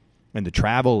week, and the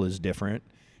travel is different.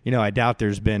 I doubt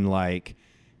there's been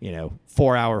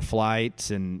 4-hour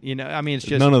flights and, it's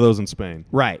just none of those in Spain.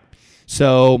 Right.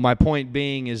 So my point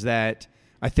being is that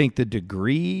I think the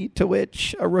degree to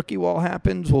which a rookie wall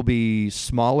happens will be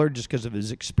smaller just because of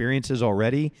his experiences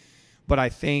already. But I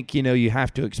think, you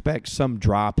have to expect some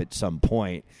drop at some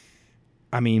point.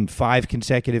 5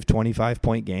 consecutive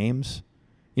 25-point games.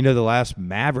 The last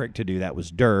Maverick to do that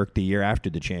was Dirk the year after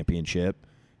the championship.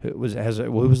 Who was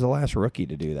the last rookie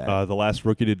to do that? The last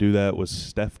rookie to do that was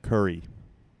Steph Curry.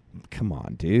 Come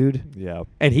on, dude. Yeah.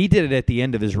 And he did it at the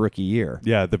end of his rookie year.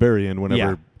 Yeah, at the very end,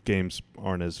 whenever games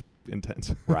aren't as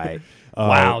intense. Right.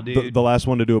 Wow, dude. The last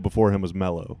one to do it before him was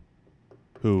Melo,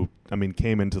 who,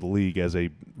 came into the league as a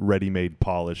ready-made,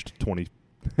 polished 20.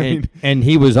 And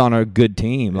he was on a good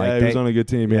team. Yeah, he was on a good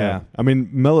team, yeah.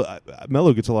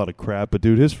 Melo gets a lot of crap, but,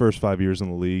 dude, his first 5 years in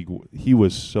the league, he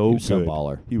was so good. So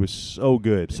baller. He was so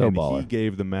good. So and baller. He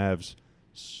gave the Mavs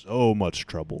so much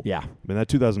trouble. Yeah. That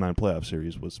 2009 playoff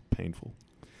series was painful.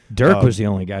 Dirk was the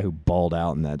only guy who balled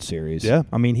out in that series. Yeah.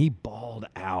 He balled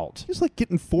out. He was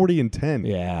getting 40 and 10.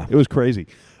 Yeah. It was crazy.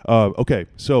 Okay,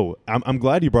 so I'm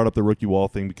glad you brought up the rookie wall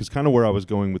thing because kind of where I was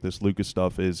going with this Lucas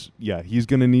stuff is, he's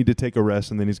going to need to take a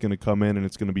rest and then he's going to come in and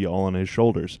it's going to be all on his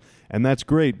shoulders. And that's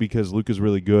great because Luka's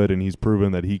really good and he's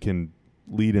proven that he can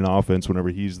lead an offense whenever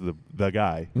he's the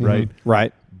guy, right?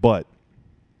 Right. But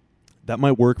that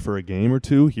might work for a game or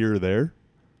two here or there,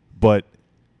 but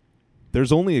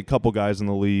there's only a couple guys in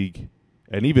the league,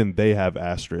 and even they have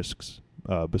asterisks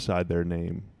beside their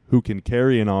name, who can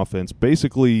carry an offense,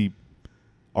 basically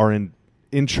are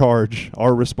in charge,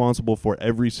 are responsible for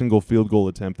every single field goal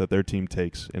attempt that their team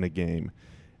takes in a game.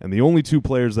 And the only 2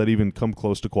 players that even come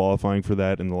close to qualifying for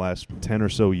that in the last 10 or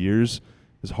so years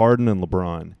is Harden and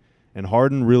LeBron. And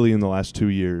Harden really in the last 2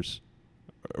 years,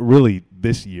 really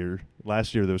this year,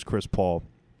 last year there was Chris Paul.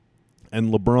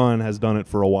 And LeBron has done it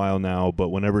for a while now, but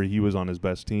whenever he was on his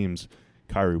best teams,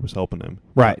 Kyrie was helping him.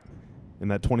 Right. In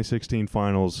that 2016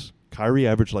 finals, Kyrie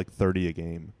averaged 30 a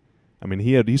game.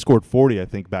 He scored 40, I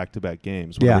think, back-to-back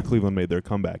games whenever Cleveland made their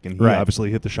comeback, and he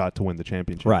obviously hit the shot to win the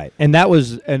championship. Right, and that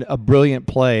was a brilliant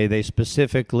play. They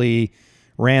specifically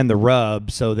ran the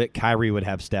rub so that Kyrie would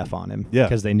have Steph on him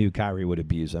because they knew Kyrie would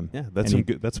abuse him. Yeah, that's some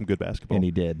good basketball. And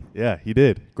he did. Yeah, he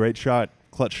did. Great shot,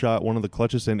 clutch shot, one of the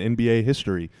clutchest in NBA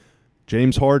history.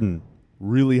 James Harden,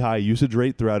 really high usage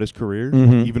rate throughout his career,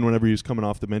 even whenever he was coming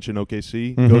off the bench in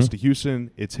OKC. Goes to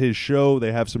Houston. It's his show.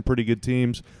 They have some pretty good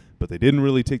teams, but they didn't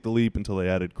really take the leap until they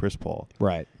added Chris Paul.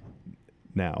 Right.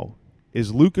 Now,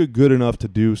 is Luka good enough to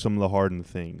do some of the Harden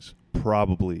things?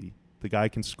 Probably. The guy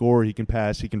can score, he can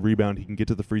pass, he can rebound, he can get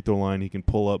to the free throw line, he can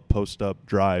pull up, post up,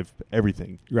 drive,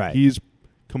 everything. Right. He's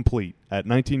complete. At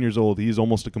 19 years old, he's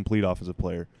almost a complete offensive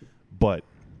player. But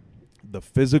the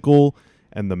physical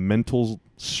and the mental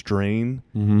strain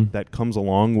that comes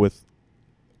along with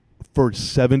for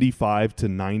 75 to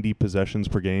 90 possessions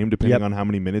per game, depending on how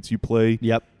many minutes you play.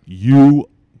 Yep.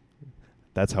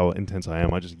 That's how intense I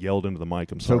am. I just yelled into the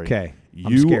mic. I'm sorry. Okay.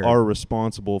 You are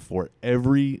responsible for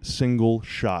every single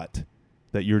shot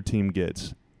that your team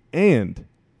gets. And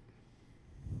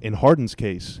in Harden's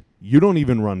case, you don't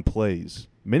even run plays.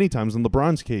 Many times in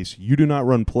LeBron's case, you do not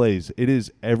run plays. It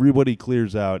is everybody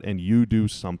clears out and you do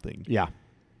something. Yeah.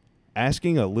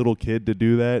 Asking a little kid to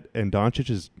do that, and Doncic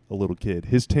is a little kid.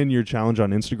 His 10-year challenge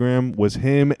on Instagram was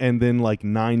him and then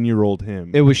 9-year-old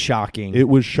him. It was shocking. It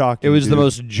was shocking. It was the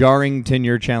most jarring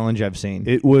 10-year challenge I've seen.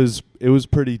 It was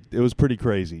pretty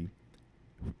crazy.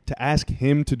 To ask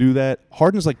him to do that,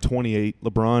 Harden's 28.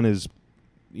 LeBron is,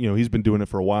 he's been doing it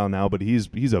for a while now, but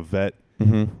he's a vet.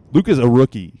 Luka's a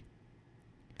rookie.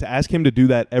 To ask him to do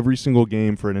that every single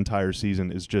game for an entire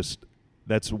season is just,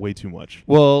 that's way too much.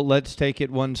 Well, let's take it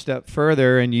one step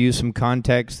further and use some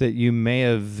context that you may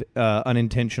have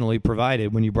unintentionally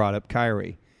provided when you brought up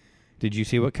Kyrie. Did you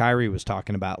see what Kyrie was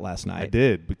talking about last night? I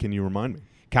did, but can you remind me?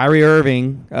 Kyrie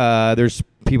Irving, there's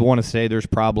people want to say there's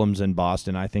problems in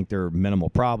Boston. I think there are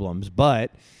minimal problems,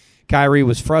 but Kyrie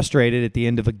was frustrated at the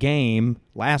end of a game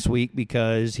last week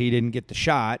because he didn't get the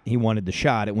shot. He wanted the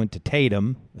shot. It went to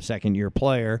Tatum, a second-year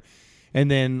player.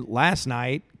 And then last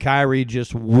night, Kyrie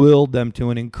just willed them to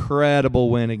an incredible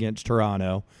win against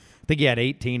Toronto. I think he had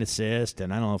 18 assists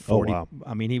and 40. Oh,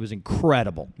 wow. He was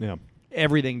incredible. Yeah.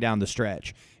 Everything down the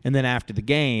stretch. And then after the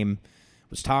game,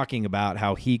 was talking about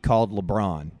how he called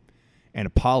LeBron and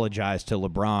apologized to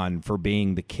LeBron for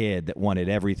being the kid that wanted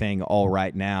everything all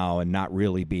right now and not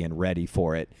really being ready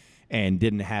for it and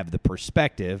didn't have the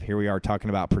perspective. Here we are talking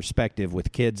about perspective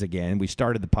with kids again. We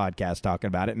started the podcast talking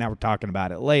about it. Now we're talking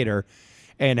about it later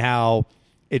and how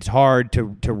it's hard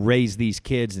to raise these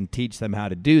kids and teach them how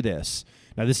to do this.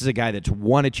 Now, this is a guy that's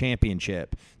won a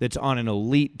championship, that's on an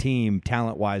elite team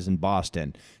talent-wise in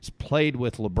Boston. He's played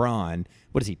with LeBron.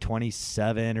 What is he,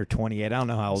 27 or 28? I don't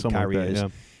know how old Something Kyrie like that, is. yeah.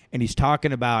 And he's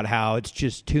talking about how it's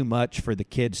just too much for the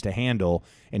kids to handle.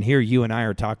 And here you and I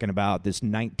are talking about this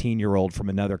 19-year-old from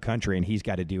another country, and he's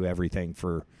got to do everything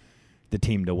for the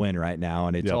team to win right now.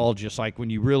 And it's all just like when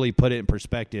you really put it in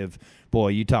perspective, boy,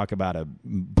 you talk about a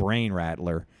brain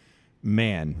rattler.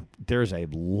 Man, there's a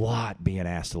lot being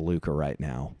asked of Luka right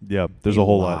now. Yeah, there's a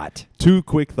whole lot. Two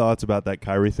quick thoughts about that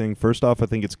Kyrie thing. First off, I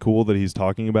think it's cool that he's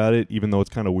talking about it, even though it's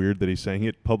kind of weird that he's saying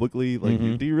it publicly.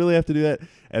 Like, do you really have to do that?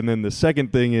 And then the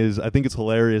second thing is, I think it's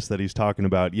hilarious that he's talking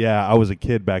about, yeah, I was a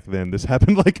kid back then. This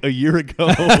happened like a year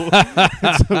ago.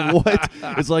 It's like, what?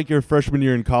 It's like your freshman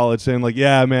year in college saying, like,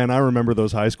 yeah, man, I remember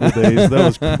those high school days. That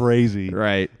was crazy.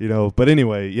 Right. You know, but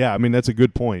anyway, yeah, I mean, that's a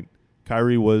good point.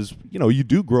 Kyrie was, you know, you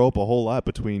do grow up a whole lot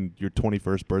between your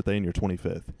 21st birthday and your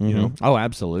 25th, you know? Oh,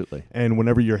 absolutely. And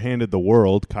whenever you're handed the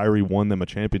world, Kyrie won them a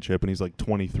championship and he's like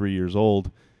 23 years old,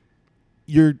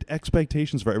 your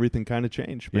expectations for everything kind of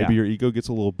change. Maybe your ego gets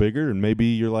a little bigger and maybe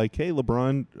you're like, hey,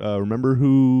 LeBron, remember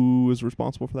who was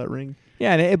responsible for that ring?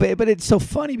 Yeah, but it's so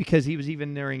funny because he was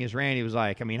even during his rant, he was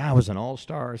like, I mean, I was an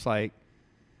all-star. It's like,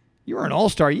 you were an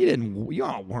all-star. You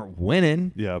weren't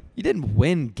winning. Yeah. You didn't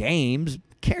win games.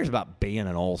 Cares about being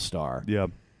an all-star. Yeah.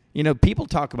 You know, people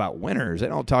talk about winners. They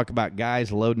don't talk about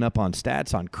guys loading up on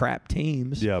stats on crap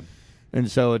teams. Yeah. And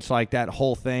so it's like that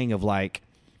whole thing of like,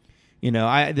 you know,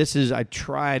 I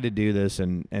try to do this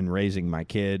and raising my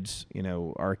kids, you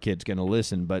know, our kid's going to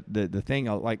listen. But the thing,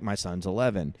 like my son's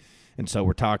 11. And so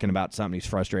we're talking about something. He's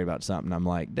frustrated about something. I'm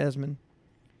like, Desmond,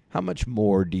 how much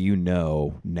more do you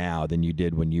know now than you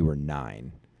did when you were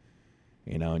 9?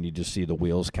 You know, and you just see the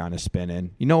wheels kind of spinning.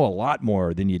 You know a lot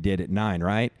more than you did at 9,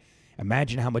 right?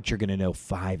 Imagine how much you're going to know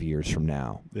 5 years from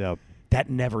now. Yeah. That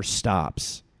never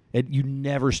stops. You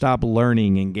never stop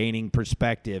learning and gaining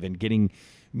perspective and getting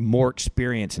more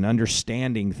experience and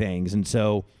understanding things. And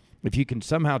so if you can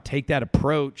somehow take that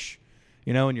approach,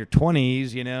 you know, in your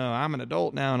 20s, you know, I'm an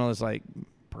adult now, and I was like,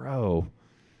 bro,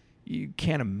 you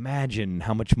can't imagine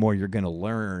how much more you're going to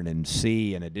learn and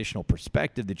see and additional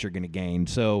perspective that you're going to gain.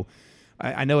 So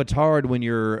I know it's hard when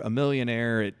you're a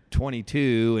millionaire at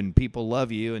 22 and people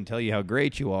love you and tell you how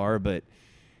great you are, but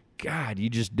God, you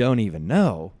just don't even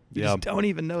know. You just don't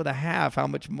even know the half how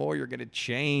much more you're going to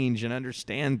change and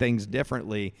understand things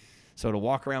differently. So to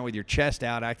walk around with your chest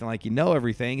out acting like you know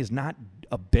everything is not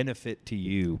a benefit to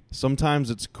you.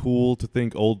 Sometimes it's cool to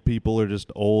think old people are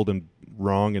just old and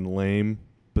wrong and lame,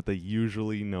 but they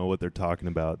usually know what they're talking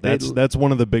about. That's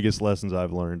one of the biggest lessons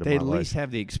I've learned in my life. They at least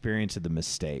have the experience of the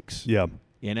mistakes. Yeah.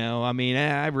 You know, I mean,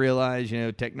 I realize, you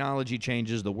know, technology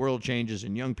changes, the world changes,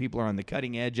 and young people are on the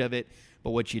cutting edge of it.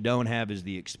 But what you don't have is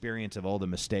the experience of all the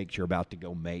mistakes you're about to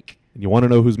go make. And you want to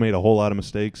know who's made a whole lot of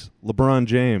mistakes? LeBron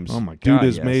James. Oh, my God, Dude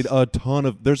has made a ton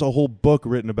of – there's a whole book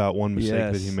written about one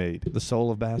mistake that he made. The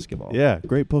Soul of Basketball. Yeah,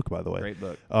 great book, by the way. Great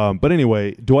book. But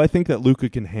anyway, do I think that Luka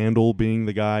can handle being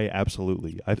the guy?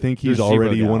 Absolutely. I think he's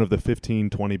already one of the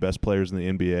 15, 20 best players in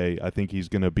the NBA. I think he's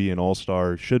going to be an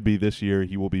all-star, should be this year.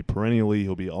 He will be perennially.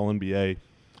 He'll be all-NBA.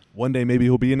 One day maybe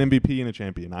he'll be an MVP and a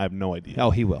champion. I have no idea. Oh,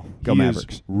 he will. Go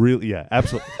Mavericks. Really, yeah,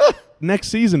 absolutely. Next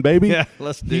season, baby. Yeah,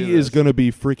 let's do this. He is going to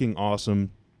be freaking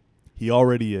awesome. He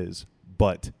already is.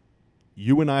 But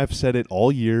you and I have said it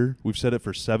all year. We've said it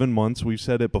for 7 months. We've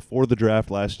said it before the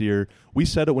draft last year. We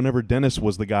said it whenever Dennis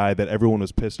was the guy that everyone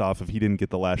was pissed off if he didn't get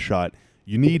the last shot.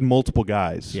 You need multiple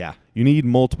guys. Yeah. You need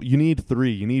multiple. You need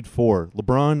 3. You need 4.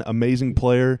 LeBron, amazing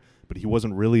player, but he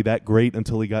wasn't really that great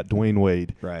until he got Dwayne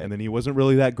Wade. Right. And then he wasn't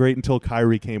really that great until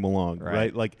Kyrie came along.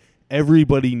 Right? Like,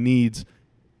 everybody needs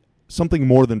something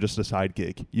more than just a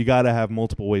sidekick. You got to have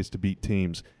multiple ways to beat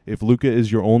teams. If Luka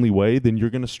is your only way, then you're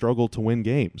going to struggle to win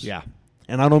games. Yeah.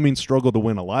 And I don't mean struggle to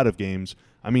win a lot of games.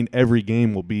 I mean every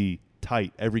game will be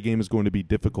tight. Every game is going to be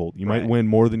difficult. You might win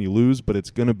more than you lose, but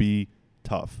it's going to be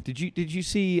tough. Did you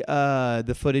see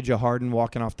the footage of Harden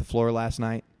walking off the floor last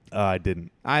night? I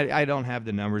didn't. I don't have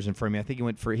the numbers in front of me. I think he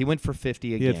went for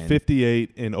 50 again. He had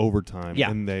 58 in overtime,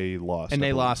 yeah. and they lost. And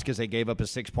they lost because they gave up a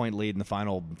 6-point lead in the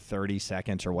final 30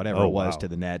 seconds or whatever it was to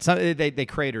the Nets. So they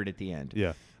cratered at the end.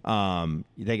 Yeah.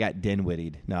 They got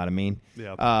Dinwittied, know what I mean?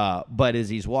 Yeah. But as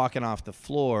he's walking off the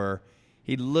floor,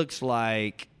 he looks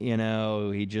like, you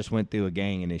know, he just went through a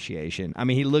gang initiation. I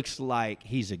mean, he looks like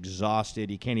he's exhausted.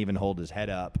 He can't even hold his head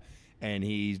up. And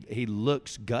he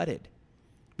looks gutted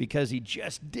because he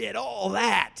just did all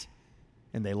that.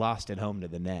 And they lost at home to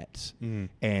the Nets. Mm.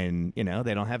 And, you know,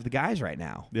 they don't have the guys right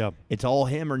now. Yeah. It's all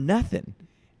him or nothing.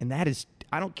 And that is,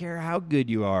 I don't care how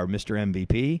good you are, Mr.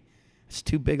 MVP. It's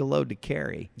too big a load to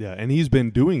carry. Yeah, and he's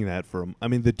been doing that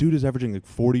the dude is averaging like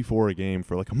 44 a game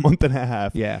for like a month and a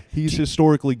half. Yeah. He's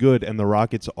historically good, and the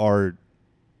Rockets are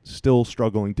still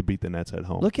struggling to beat the Nets at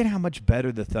home. Look at how much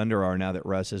better the Thunder are now that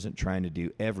Russ isn't trying to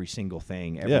do every single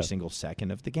thing every single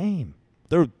second of the game.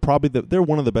 They're probably they're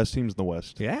one of the best teams in the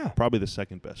West. Yeah. Probably the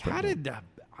second best. How right did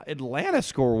Atlanta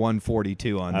score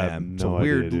 142 on I have them? no It's a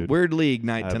idea, dude. weird league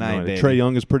night now. tonight, baby. Trae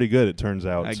Young is pretty good, it turns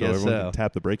out. I so guess everyone so. can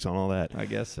tap the brakes on all that. I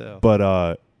guess so.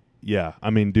 But yeah, I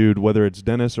mean, dude, whether it's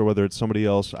Dennis or whether it's somebody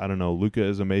else, I don't know. Luka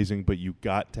is amazing, but you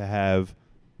got to have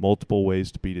multiple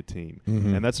ways to beat a team.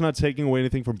 Mhm. And that's not taking away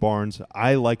anything from Barnes.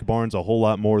 I like Barnes a whole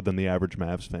lot more than the average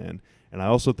Mavs fan. And I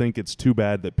also think it's too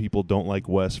bad that people don't like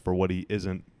Wes for what he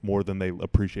isn't more than they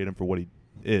appreciate him for what he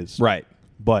is. Right.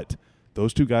 But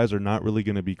those two guys are not really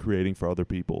going to be creating for other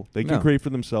people. They can No. create for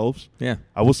themselves. Yeah.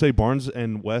 I will say Barnes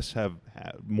and Wes have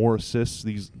had more assists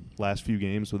these last few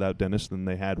games without Dennis than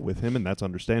they had with him, and that's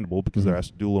understandable because they're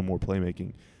asked to do a little more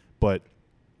playmaking. But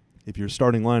if your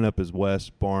starting lineup is Wes,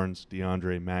 Barnes,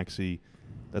 DeAndre, Maxey,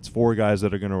 that's four guys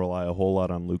that are going to rely a whole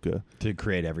lot on Luka To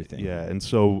create everything. Yeah, and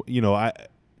so,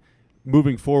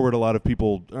 moving forward, a lot of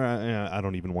people, I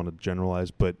don't even want to generalize,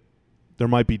 but there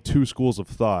might be two schools of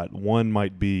thought. One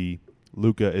might be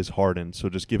Luka is Harden, so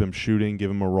just give him shooting, give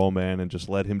him a roll man, and just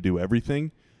let him do everything.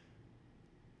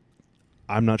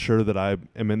 I'm not sure that I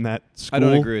am in that school. I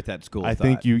don't agree with that school. I of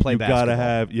think thought. you Play gotta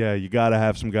basketball. you gotta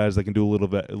have some guys that can do a little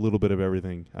bit of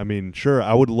everything. I mean, sure,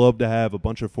 I would love to have a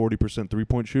bunch of 40%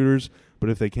 3-point shooters, but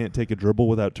if they can't take a dribble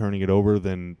without turning it over,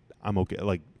 then I'm okay.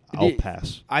 Like, I'll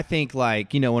pass. I think,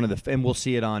 one of the, and we'll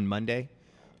see it on Monday,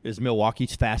 is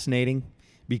Milwaukee's fascinating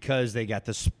because they got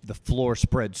the floor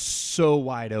spread so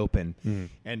wide open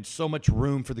and so much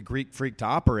room for the Greek Freak to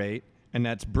operate, and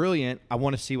that's brilliant. I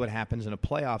want to see what happens in a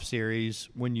playoff series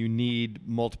when you need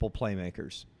multiple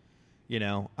playmakers.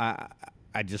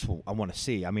 I want to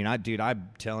see. I mean, I'm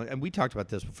telling, and we talked about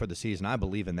this before the season. I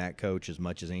believe in that coach as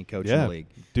much as any coach in the league.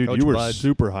 Dude, Coach you were Bud.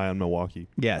 super high on Milwaukee.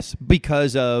 Yes,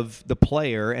 because of the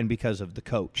player and because of the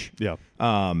coach. Yeah.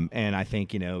 And I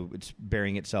think, it's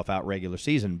bearing itself out regular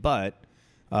season. But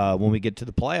when we get to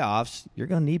the playoffs, you're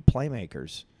going to need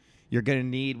playmakers. You're going to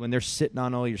need, when they're sitting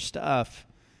on all your stuff,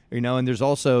 and there's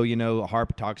also,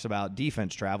 Harp talks about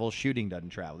defense travel, shooting doesn't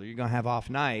travel. You're going to have off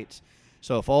nights.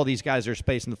 So if all these guys are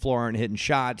spacing the floor and hitting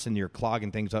shots and you're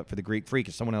clogging things up for the Greek Freak,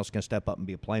 is someone else going to step up and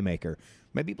be a playmaker?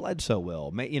 Maybe Bledsoe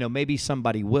will. Maybe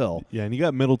somebody will. Yeah, and you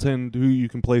got Middleton, who you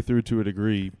can play through to a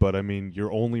degree, but, I mean,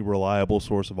 your only reliable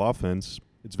source of offense,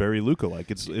 it's very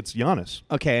Luka-like. It's Giannis.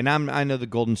 Okay, and I know the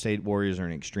Golden State Warriors are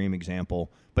an extreme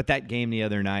example, but that game the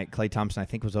other night, Klay Thompson, I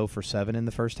think, was 0 for 7 in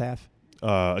the first half.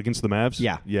 Against the Mavs?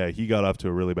 Yeah. Yeah, he got off to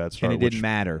a really bad start, And it which didn't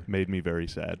matter. made me very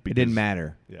sad. It didn't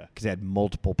matter. Yeah. Because they had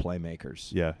multiple playmakers.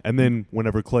 Yeah, and then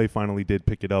whenever Clay finally did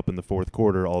pick it up in the fourth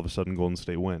quarter, all of a sudden Golden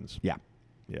State wins. Yeah.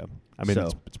 Yeah. I mean,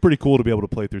 So- it's pretty cool to be able to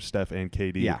play through Steph and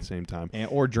KD Yeah. at the same time.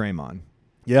 Or Draymond.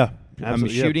 Yeah. I mean,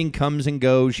 shooting comes and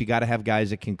goes. You got to have guys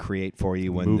that can create for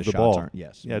you when move the the shots ball. aren't.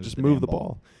 Yes. Yeah, just move damn the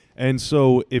ball. And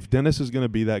so if Dennis is going to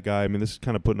be that guy, I mean, this is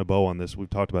kind of putting a bow on this. We've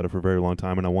talked about it for a very long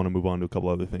time, and I want to move on to a couple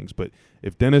other things. But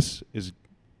if Dennis is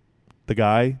the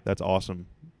guy, that's awesome.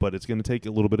 But it's going to take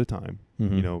a little bit of time.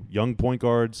 Mhm. Young point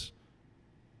guards,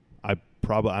 I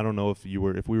don't know if we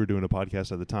were doing a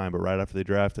podcast at the time, but right after they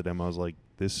drafted him, I was like,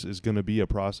 this is going to be a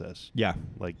process. Yeah.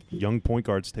 Like, young point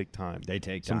guards take time. They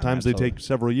take time. Sometimes they absolutely. take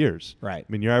several years. Right.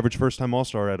 I mean, your average first-time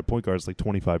All-Star at a point guard is like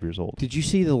 25 years old. Did you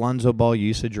see the Lonzo Ball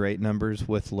usage rate numbers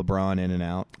with LeBron in and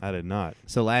out? I did not.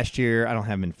 So last year, I don't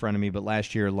have them in front of me, but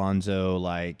last year Lonzo,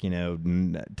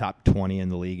 top 20 in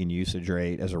the league in usage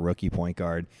rate as a rookie point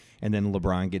guard. And then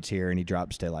LeBron gets here and he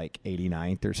drops to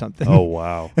 89th or something. Oh,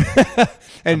 wow.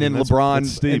 And then that's LeBron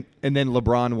steep. and then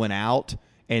LeBron went out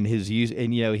and his use,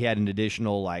 and he had an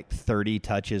additional 30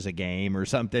 touches a game or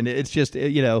something. It's just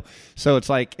so it's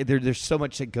like there's so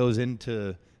much that goes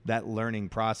into that learning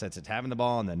process. It's having the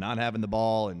ball and then not having the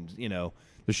ball, and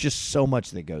there's just so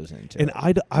much that goes into And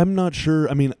it. I'm not sure.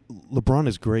 I mean, LeBron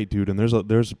is great, dude, and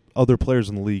there's other players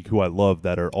in the league who I love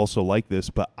that are also like this,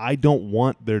 but I don't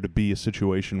want there to be a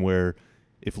situation where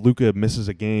if Luka misses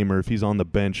a game or if he's on the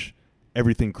bench,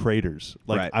 everything craters.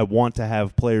 Right. I want to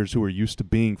have players who are used to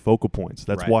being focal points.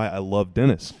 That's Right. why I love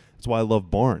Dennis. That's why I love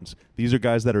Barnes. These are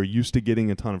guys that are used to getting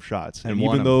a ton of shots. And And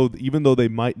want even though they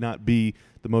might not be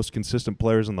the most consistent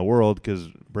players in the world, because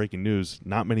breaking news,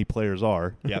 not many players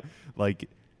are. Yep.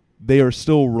 They are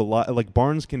still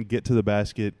Barnes can get to the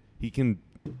basket. He can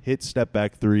hit step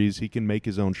back threes. He can make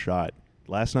his own shot.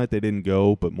 Last night they didn't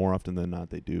go, but more often than not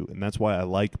they do. And that's why I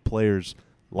like players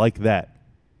like that.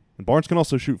 And Barnes can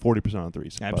also shoot 40% on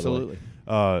threes. Absolutely.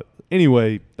 By the way.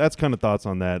 Anyway, that's kind of thoughts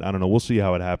on that. I don't know. We'll see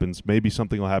how it happens. Maybe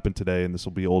something will happen today, and this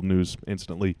will be old news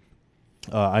instantly.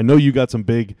 I know you got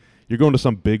you're going to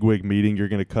some bigwig meeting. You're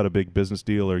going to cut a big business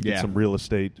deal or get some real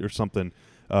estate or something.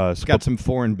 Got some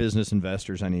foreign business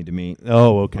investors I need to meet.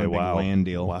 Oh, okay. On a big Wow. land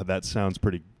deal. Wow, that sounds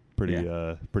pretty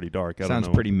dark. I Sounds don't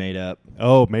know. pretty made up.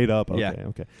 Oh, made up. Okay, Yeah.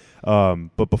 okay.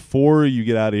 But before you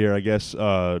get out of here, I guess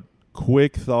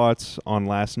quick thoughts on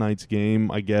last night's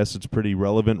game. I guess it's pretty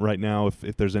relevant right now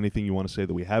if there's anything you want to say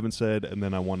that we haven't said, and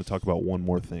then I want to talk about one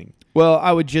more thing. Well,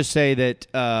 I would just say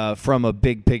that from a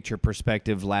big picture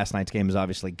perspective, last night's game is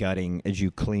obviously gutting as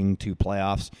you cling to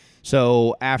playoffs.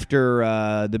 So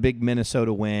after the big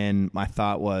Minnesota win, my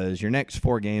thought was your next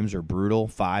 4 games are brutal.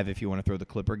 5 if you want to throw the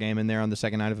Clipper game in there on the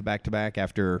second night of a back-to-back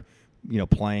after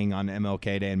playing on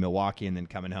MLK Day in Milwaukee and then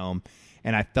coming home.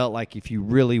 And I felt like if you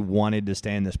really wanted to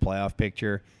stay in this playoff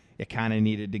picture, you kind of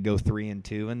needed to go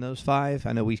 3-2 in those 5.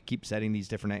 I know we keep setting these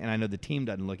different, and I know the team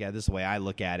doesn't look at it this way. I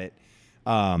look at it.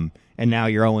 And now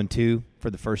you're 0-2 for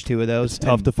the first 2 of those. It's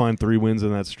tough to find 3 wins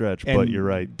in that stretch, but you're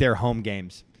right. They're home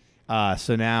games.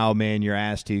 So now, man, you're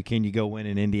asked to, can you go win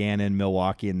in Indiana and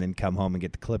Milwaukee and then come home and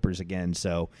get the Clippers again?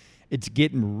 So it's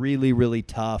getting really, really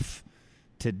tough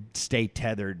to stay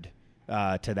tethered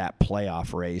to that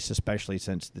playoff race, especially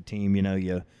since the team,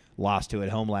 you lost to at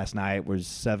home last night, was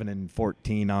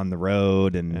 7-14 on the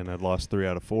road. And I'd lost 3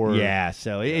 out of 4. Yeah,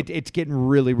 so it's getting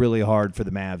really, really hard for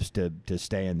the Mavs to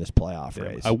stay in this playoff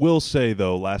race. I will say,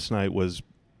 though, last night was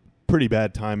pretty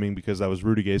bad timing because that was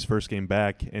Rudy Gay's first game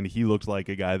back, and he looked like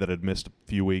a guy that had missed a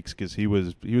few weeks because he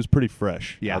was pretty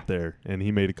fresh out there, and he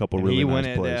made a couple really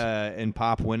nice plays. And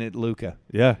Pop went at Luka.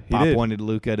 Yeah, he Pop did. wanted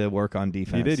Luka to work on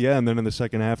defense. He did, yeah, and then in the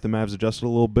second half, the Mavs adjusted a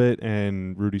little bit,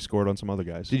 and Rudy scored on some other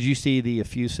guys. Did you see the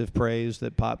effusive praise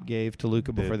that Pop gave to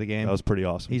Luka before the game? That was pretty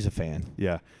awesome. He's a fan.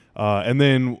 Yeah. And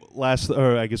then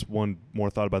I guess one more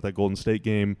thought about that Golden State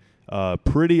game.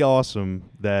 Pretty awesome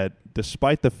that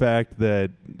despite the fact that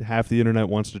half the internet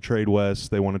wants to trade Wes,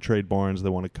 they want to trade Barnes, they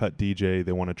want to cut DJ,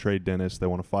 they want to trade Dennis, they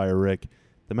want to fire Rick,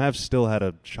 the Mavs still had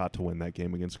a shot to win that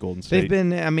game against Golden State. They've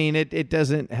been, it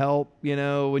doesn't help,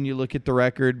 when you look at the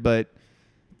record, but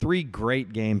 3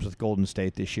 great games with Golden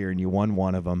State this year, and you won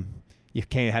one of them. You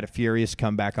had a furious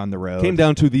comeback on the road. Came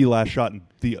down to the last shot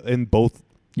in both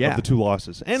of the 2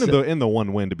 losses, and in the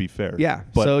 1 win, to be fair. Yeah,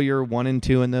 but so you're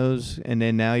 1-2 in those, and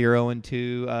then now you're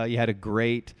 0-2. You had a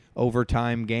great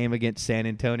overtime game against San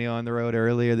Antonio on the road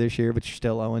earlier this year, but you're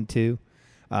still 0-2.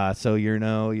 So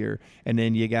and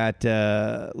then you got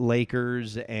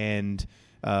Lakers and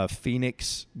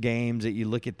Phoenix games that you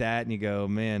look at that and you go,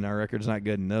 man, our record's not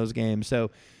good in those games. So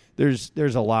there's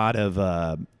a lot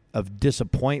of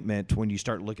disappointment when you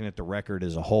start looking at the record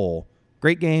as a whole.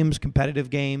 Great games, competitive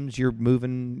games. You're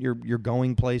moving, you're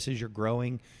going places, you're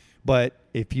growing. But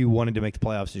if you wanted to make the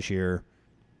playoffs this year,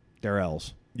 they're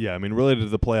L's. Yeah, related to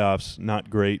the playoffs, not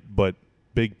great, but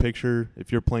big picture,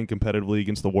 if you're playing competitively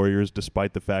against the Warriors,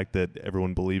 despite the fact that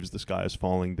everyone believes the sky is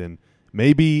falling, then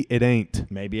maybe it ain't.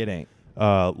 Maybe it ain't.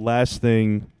 Last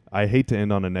thing, I hate to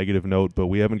end on a negative note, but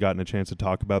we haven't gotten a chance to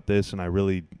talk about this, and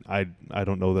I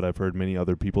don't know that I've heard many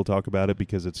other people talk about it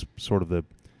because it's sort of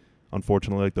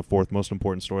unfortunately, the 4th most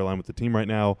important storyline with the team right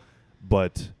now.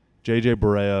 But JJ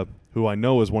Barea, who I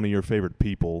know is one of your favorite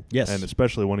people, yes, and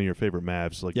especially one of your favorite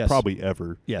Mavs, yes, probably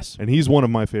ever. Yes. And he's one of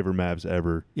my favorite Mavs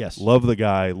ever. Yes. Love the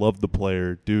guy, love the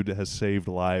player. Dude has saved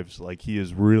lives. He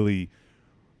is really,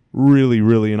 really,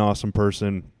 really an awesome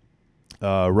person.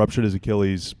 Ruptured his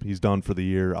Achilles. He's done for the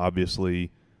year,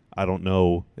 obviously. I don't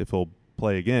know if he'll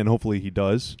play again. Hopefully he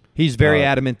does. He's very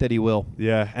adamant that he will.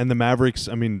 Yeah, and the Mavericks,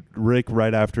 Rick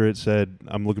right after it said,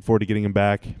 I'm looking forward to getting him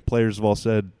back. Players have all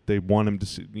said they want him to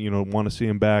see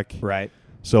him back. Right.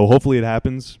 So hopefully it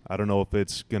happens. I don't know if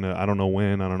it's I don't know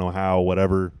when, I don't know how,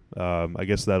 whatever. I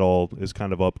guess that all is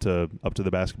kind of up to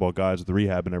the basketball guys with the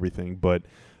rehab and everything, but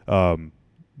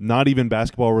not even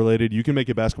basketball related. You can make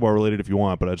it basketball related if you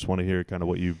want, but I just want to hear kind of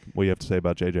what you have to say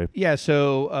about JJ. Yeah,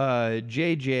 so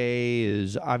JJ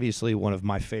is obviously one of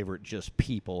my favorite just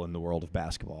people in the world of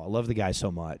basketball. I love the guy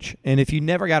so much. And if you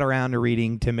never got around to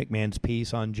reading Tim McMahon's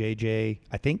piece on JJ,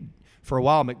 I think for a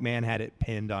while McMahon had it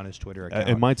pinned on his Twitter account.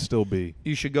 It might still be.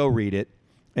 You should go read it.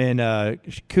 And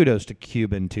kudos to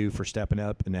Cuban, too, for stepping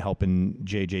up and helping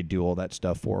JJ do all that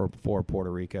stuff for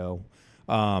Puerto Rico.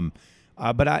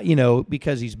 But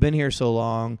because he's been here so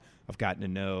long, I've gotten to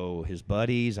know his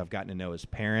buddies. I've gotten to know his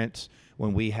parents.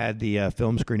 When we had the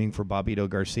film screening for Bobito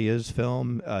Garcia's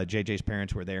film, JJ's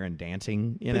parents were there and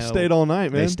dancing. They stayed all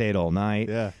night, man. They stayed all night.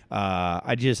 Yeah.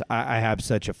 I have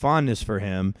such a fondness for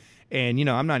him. And,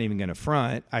 I'm not even going to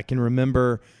front. I can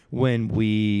remember when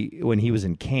he was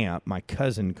in camp, my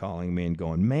cousin calling me and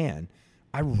going, man,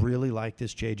 I really like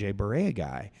this J.J. Barea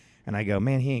guy. And I go,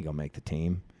 man, he ain't going to make the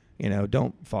team.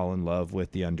 Don't fall in love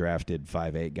with the undrafted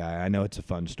 5'8" guy. I know it's a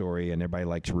fun story and everybody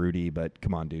likes Rudy, but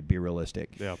come on, dude, be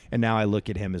realistic. Yep. And now I look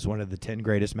at him as one of the 10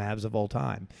 greatest Mavs of all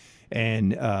time.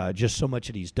 And just so much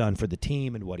that he's done for the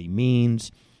team and what he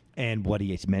means and what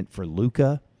he has meant for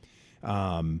Luka.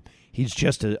 He's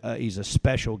just he's a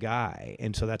special guy.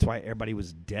 And so that's why everybody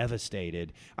was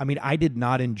devastated. I mean, I did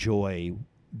not enjoy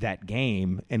that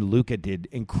game, and Luka did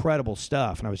incredible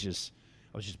stuff, and I was just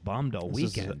bummed all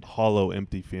weekend. This is a hollow,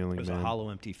 empty feeling, It was man. a hollow,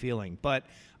 empty feeling. But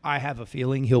I have a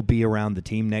feeling he'll be around the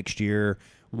team next year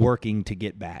working to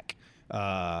get back.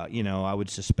 I would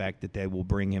suspect that they will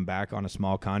bring him back on a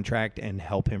small contract and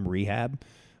help him rehab.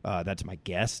 That's my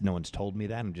guess. No one's told me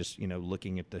that. I'm just,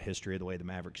 looking at the history of the way the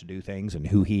Mavericks do things and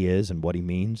who he is and what he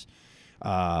means.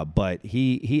 But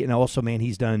he and also, man,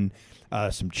 he's done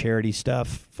some charity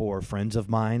stuff for friends of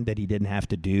mine that he didn't have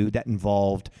to do. That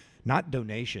involved not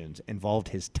donations, involved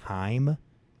his time,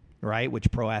 right,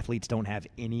 which pro athletes don't have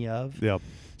any of. Yep.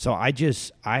 So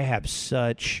I have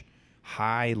such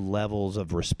high levels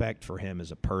of respect for him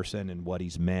as a person and what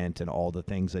he's meant and all the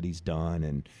things that he's done.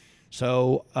 And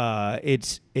so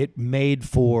it made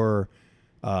for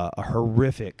a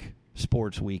horrific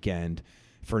sports weekend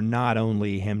for not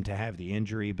only him to have the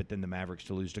injury, but then the Mavericks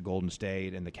to lose to Golden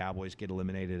State and the Cowboys get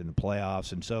eliminated in the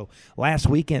playoffs. And so last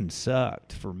weekend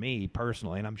sucked for me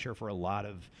personally, and I'm sure for a lot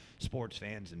of sports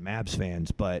fans and Mavs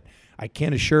fans, but I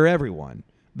can assure everyone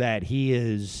that he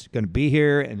is going to be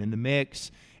here and in the mix,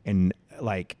 and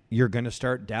you're going to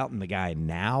start doubting the guy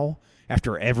now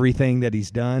after everything that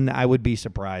he's done. I would be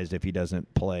surprised if he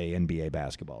doesn't play NBA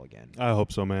basketball again. I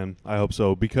hope so, man. I hope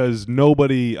so, because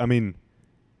nobody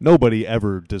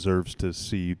ever deserves to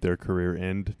see their career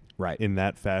end in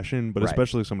that fashion, but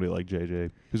especially somebody like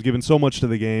JJ, who's given so much to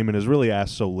the game and has really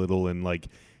asked so little. And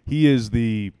he is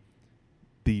the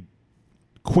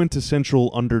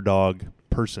quintessential underdog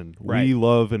person. Right. We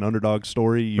love an underdog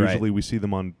story. Usually we see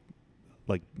them on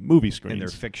movie screens. And they're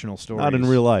fictional stories. Not in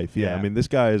real life. Yeah. Yeah. I mean, this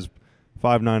guy is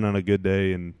 5'9" on a good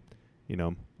day and,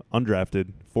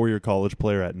 undrafted, 4-year college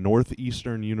player at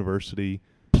Northeastern University.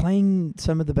 Playing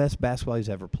some of the best basketball he's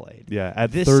ever played. Yeah,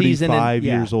 at this 35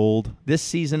 years old. This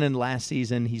season and last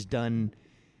season, he's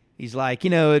like,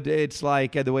 it's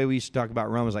like the way we used to talk about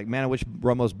Romo. It's like, man, I wish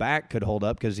Romo's back could hold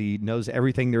up because he knows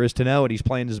everything there is to know and he's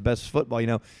playing his best football.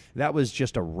 That was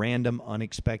just a random,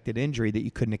 unexpected injury that you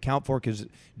couldn't account for because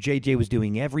JJ was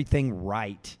doing everything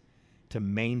right to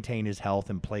maintain his health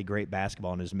and play great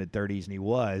basketball in his mid-30s, and he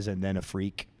was, and then a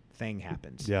freak thing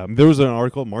happens. Yeah, there was an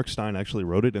article, Mark Stein actually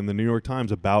wrote it in the New York Times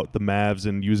about the Mavs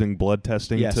and using blood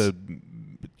testing to,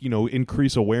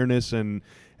 increase awareness and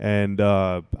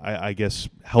I guess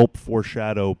help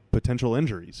foreshadow potential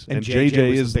injuries. And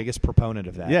JJ is the biggest proponent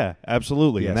of that. Yeah,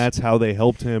 absolutely. Yes. And that's how they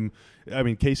helped him. I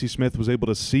mean, Casey Smith was able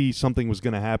to see something was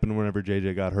going to happen whenever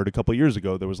JJ got hurt a couple of years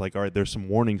ago. There was all right, there's some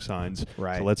warning signs.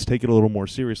 Right. So let's take it a little more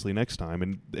seriously next time.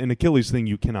 And an Achilles thing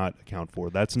you cannot account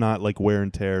for. That's not like wear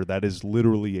and tear. That is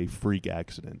literally a freak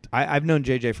accident. I've known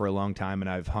JJ for a long time, and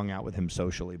I've hung out with him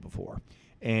socially before.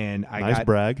 And Nice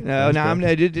brag. No,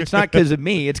 it's not because of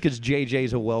me. It's because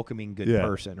JJ's a welcoming, good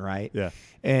person, right? Yeah.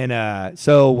 And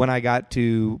so when I got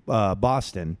to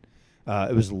Boston,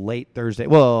 it was late Thursday.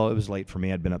 Well, it was late for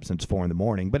me. I'd been up since 4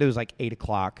 a.m, but it was like 8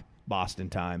 o'clock Boston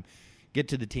time. Get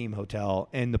to the team hotel,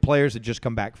 and the players had just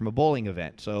come back from a bowling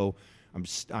event. So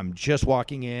I'm just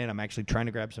walking in. I'm actually trying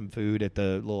to grab some food at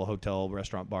the little hotel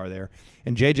restaurant bar there.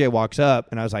 And JJ walks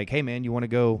up, and I was like, hey, man, you want to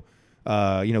go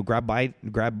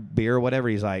grab beer or whatever?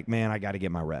 He's like, man, I got to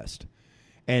get my rest.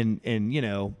 And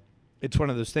it's one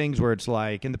of those things where it's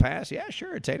like in the past, yeah,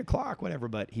 sure, it's 8 o'clock, whatever.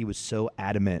 But he was so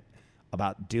adamant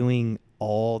about doing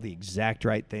all the exact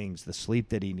right things, the sleep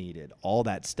that he needed, all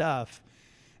that stuff,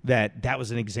 that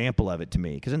was an example of it to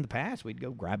me. Because in the past, we'd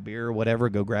go grab beer or whatever,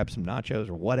 go grab some nachos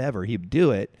or whatever. He'd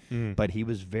do it, but he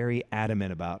was very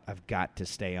adamant about, I've got to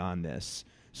stay on this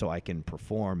so I can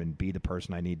perform and be the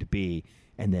person I need to be.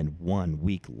 And then 1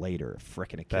 week later,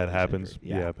 frickin' Achilles That happens.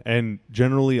 injury. Yeah. And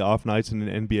generally off nights in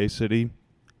an NBA city,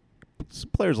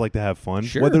 players like to have fun,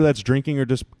 Sure. whether that's drinking or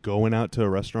just going out to a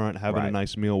restaurant, having a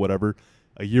nice meal, whatever.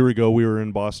 A year ago, we were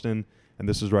in Boston, and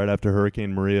this is right after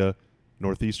Hurricane Maria.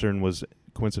 Northeastern was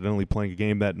coincidentally playing a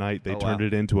game that night. They Oh, turned wow.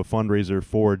 it into a fundraiser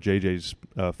for JJ's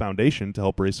foundation to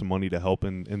help raise some money to help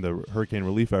in the hurricane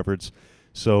relief efforts.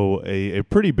 So a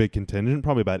pretty big contingent,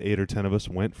 probably about 8 or 10 of us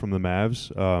went from the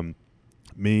Mavs.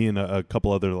 Me and a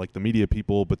couple other like the media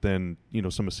people, but then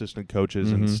some assistant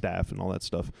coaches and staff and all that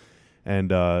stuff.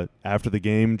 And after the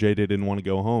game, JJ didn't want to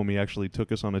go home. He actually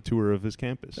took us on a tour of his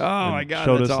campus. Oh, and my God,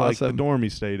 showed that's us like awesome. the dorm he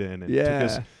stayed in. And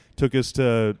Yeah. took us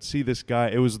to see this guy.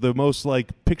 It was the most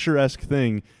like picturesque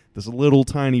thing. This little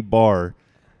tiny bar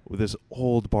with this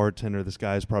old bartender. This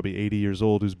guy's probably 80 years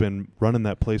old who's been running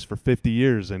that place for 50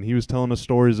 years. And he was telling us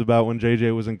stories about when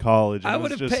JJ was in college. I It was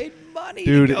would have just- paid money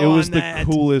Dude, to go it was on the that.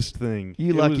 coolest thing.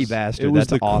 You It lucky was- bastard. It was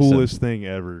That's the awesome. coolest thing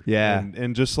ever. Yeah.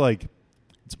 And just like,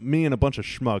 it's me and a bunch of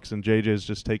schmucks, and JJ's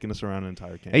just taking us around an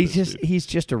entire campus. He's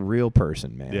just a real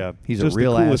person, man. Yeah, He's just a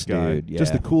real the coolest ass guy. dude. Yeah.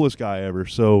 Just the coolest guy ever.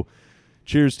 So,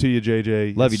 cheers to you,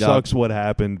 JJ. Love you, It dog. sucks what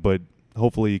happened, but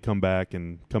hopefully you come back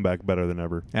better than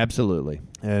ever. Absolutely.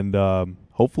 And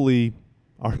hopefully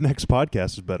our next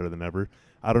podcast is better than ever.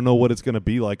 I don't know what it's going to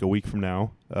be like a week from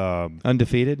now.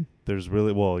 Undefeated? There's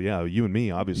really you and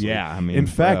me, obviously. Yeah, I mean, in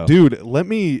fact, bro. dude, let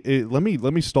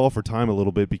me stall for time a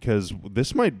little bit because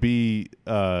this might be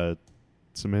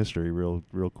some history real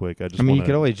quick. You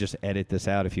could always just edit this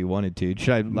out if you wanted to.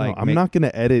 Should I No, I'm not going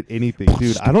to edit anything,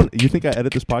 dude. You think I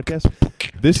edit this podcast?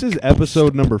 This is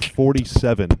episode number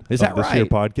 47 Is of that this here right?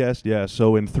 podcast. Yeah,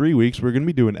 so in 3 weeks we're going to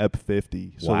be doing ep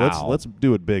 50. So Wow. let's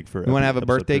do it big for You want to have a episode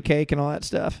birthday 50. cake and all that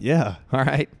stuff? Yeah. All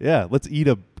right. Yeah, let's eat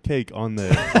a cake on the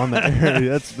air.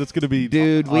 That's going to be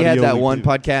Dude, we had that audio one too.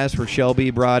 podcast where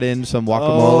Shelby brought in some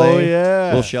guacamole. Oh,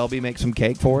 yeah. Will Shelby make some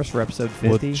cake for us for episode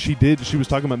 50? Well, she did. She was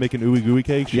talking about making ooey gooey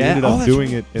cake. She Yeah. ended Oh, up that's doing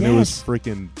right. it, and it was Yes.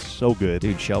 freaking so good.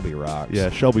 Dude, Shelby rocks.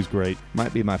 Yeah, Shelby's great.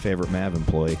 Might be my favorite Mav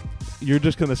employee. You're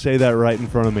just going to say that right in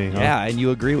front of me, huh? Yeah, and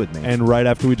you agree with me. And right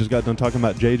after we just got done talking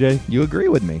about JJ? you agree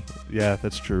with me. Yeah,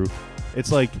 that's true.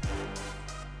 It's like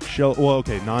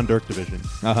non-Dirk division.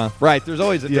 Right, there's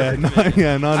always a Yeah, different division.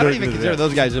 yeah, I non-Dirk don't even division, consider yeah.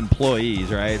 those guys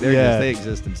employees, right? They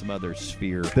exist in some other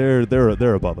sphere.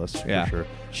 They're above us, Yeah. for sure.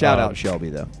 Shout out Shelby,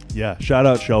 though. Yeah, shout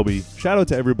out Shelby. Shout out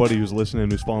to everybody who's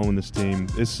listening, who's following this team.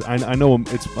 I know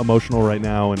it's emotional right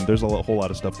now, and there's a whole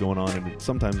lot of stuff going on, and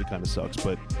sometimes it kind of sucks.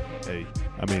 But hey,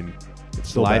 I mean, it's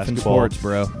still Life in basketball, sports,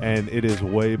 bro. and it is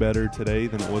way better today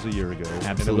than it was a year ago. And it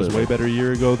Absolutely. was way better a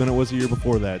year ago than it was a year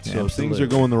before that. So Absolutely. things are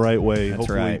going the right way. That's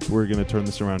Hopefully, right. we're going to turn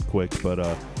this around quick. But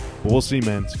we'll see,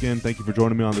 man. Again, thank you for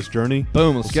joining me on this journey.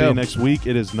 Boom, let's We'll go. see you next week.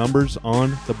 It is Numbers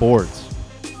on the Boards.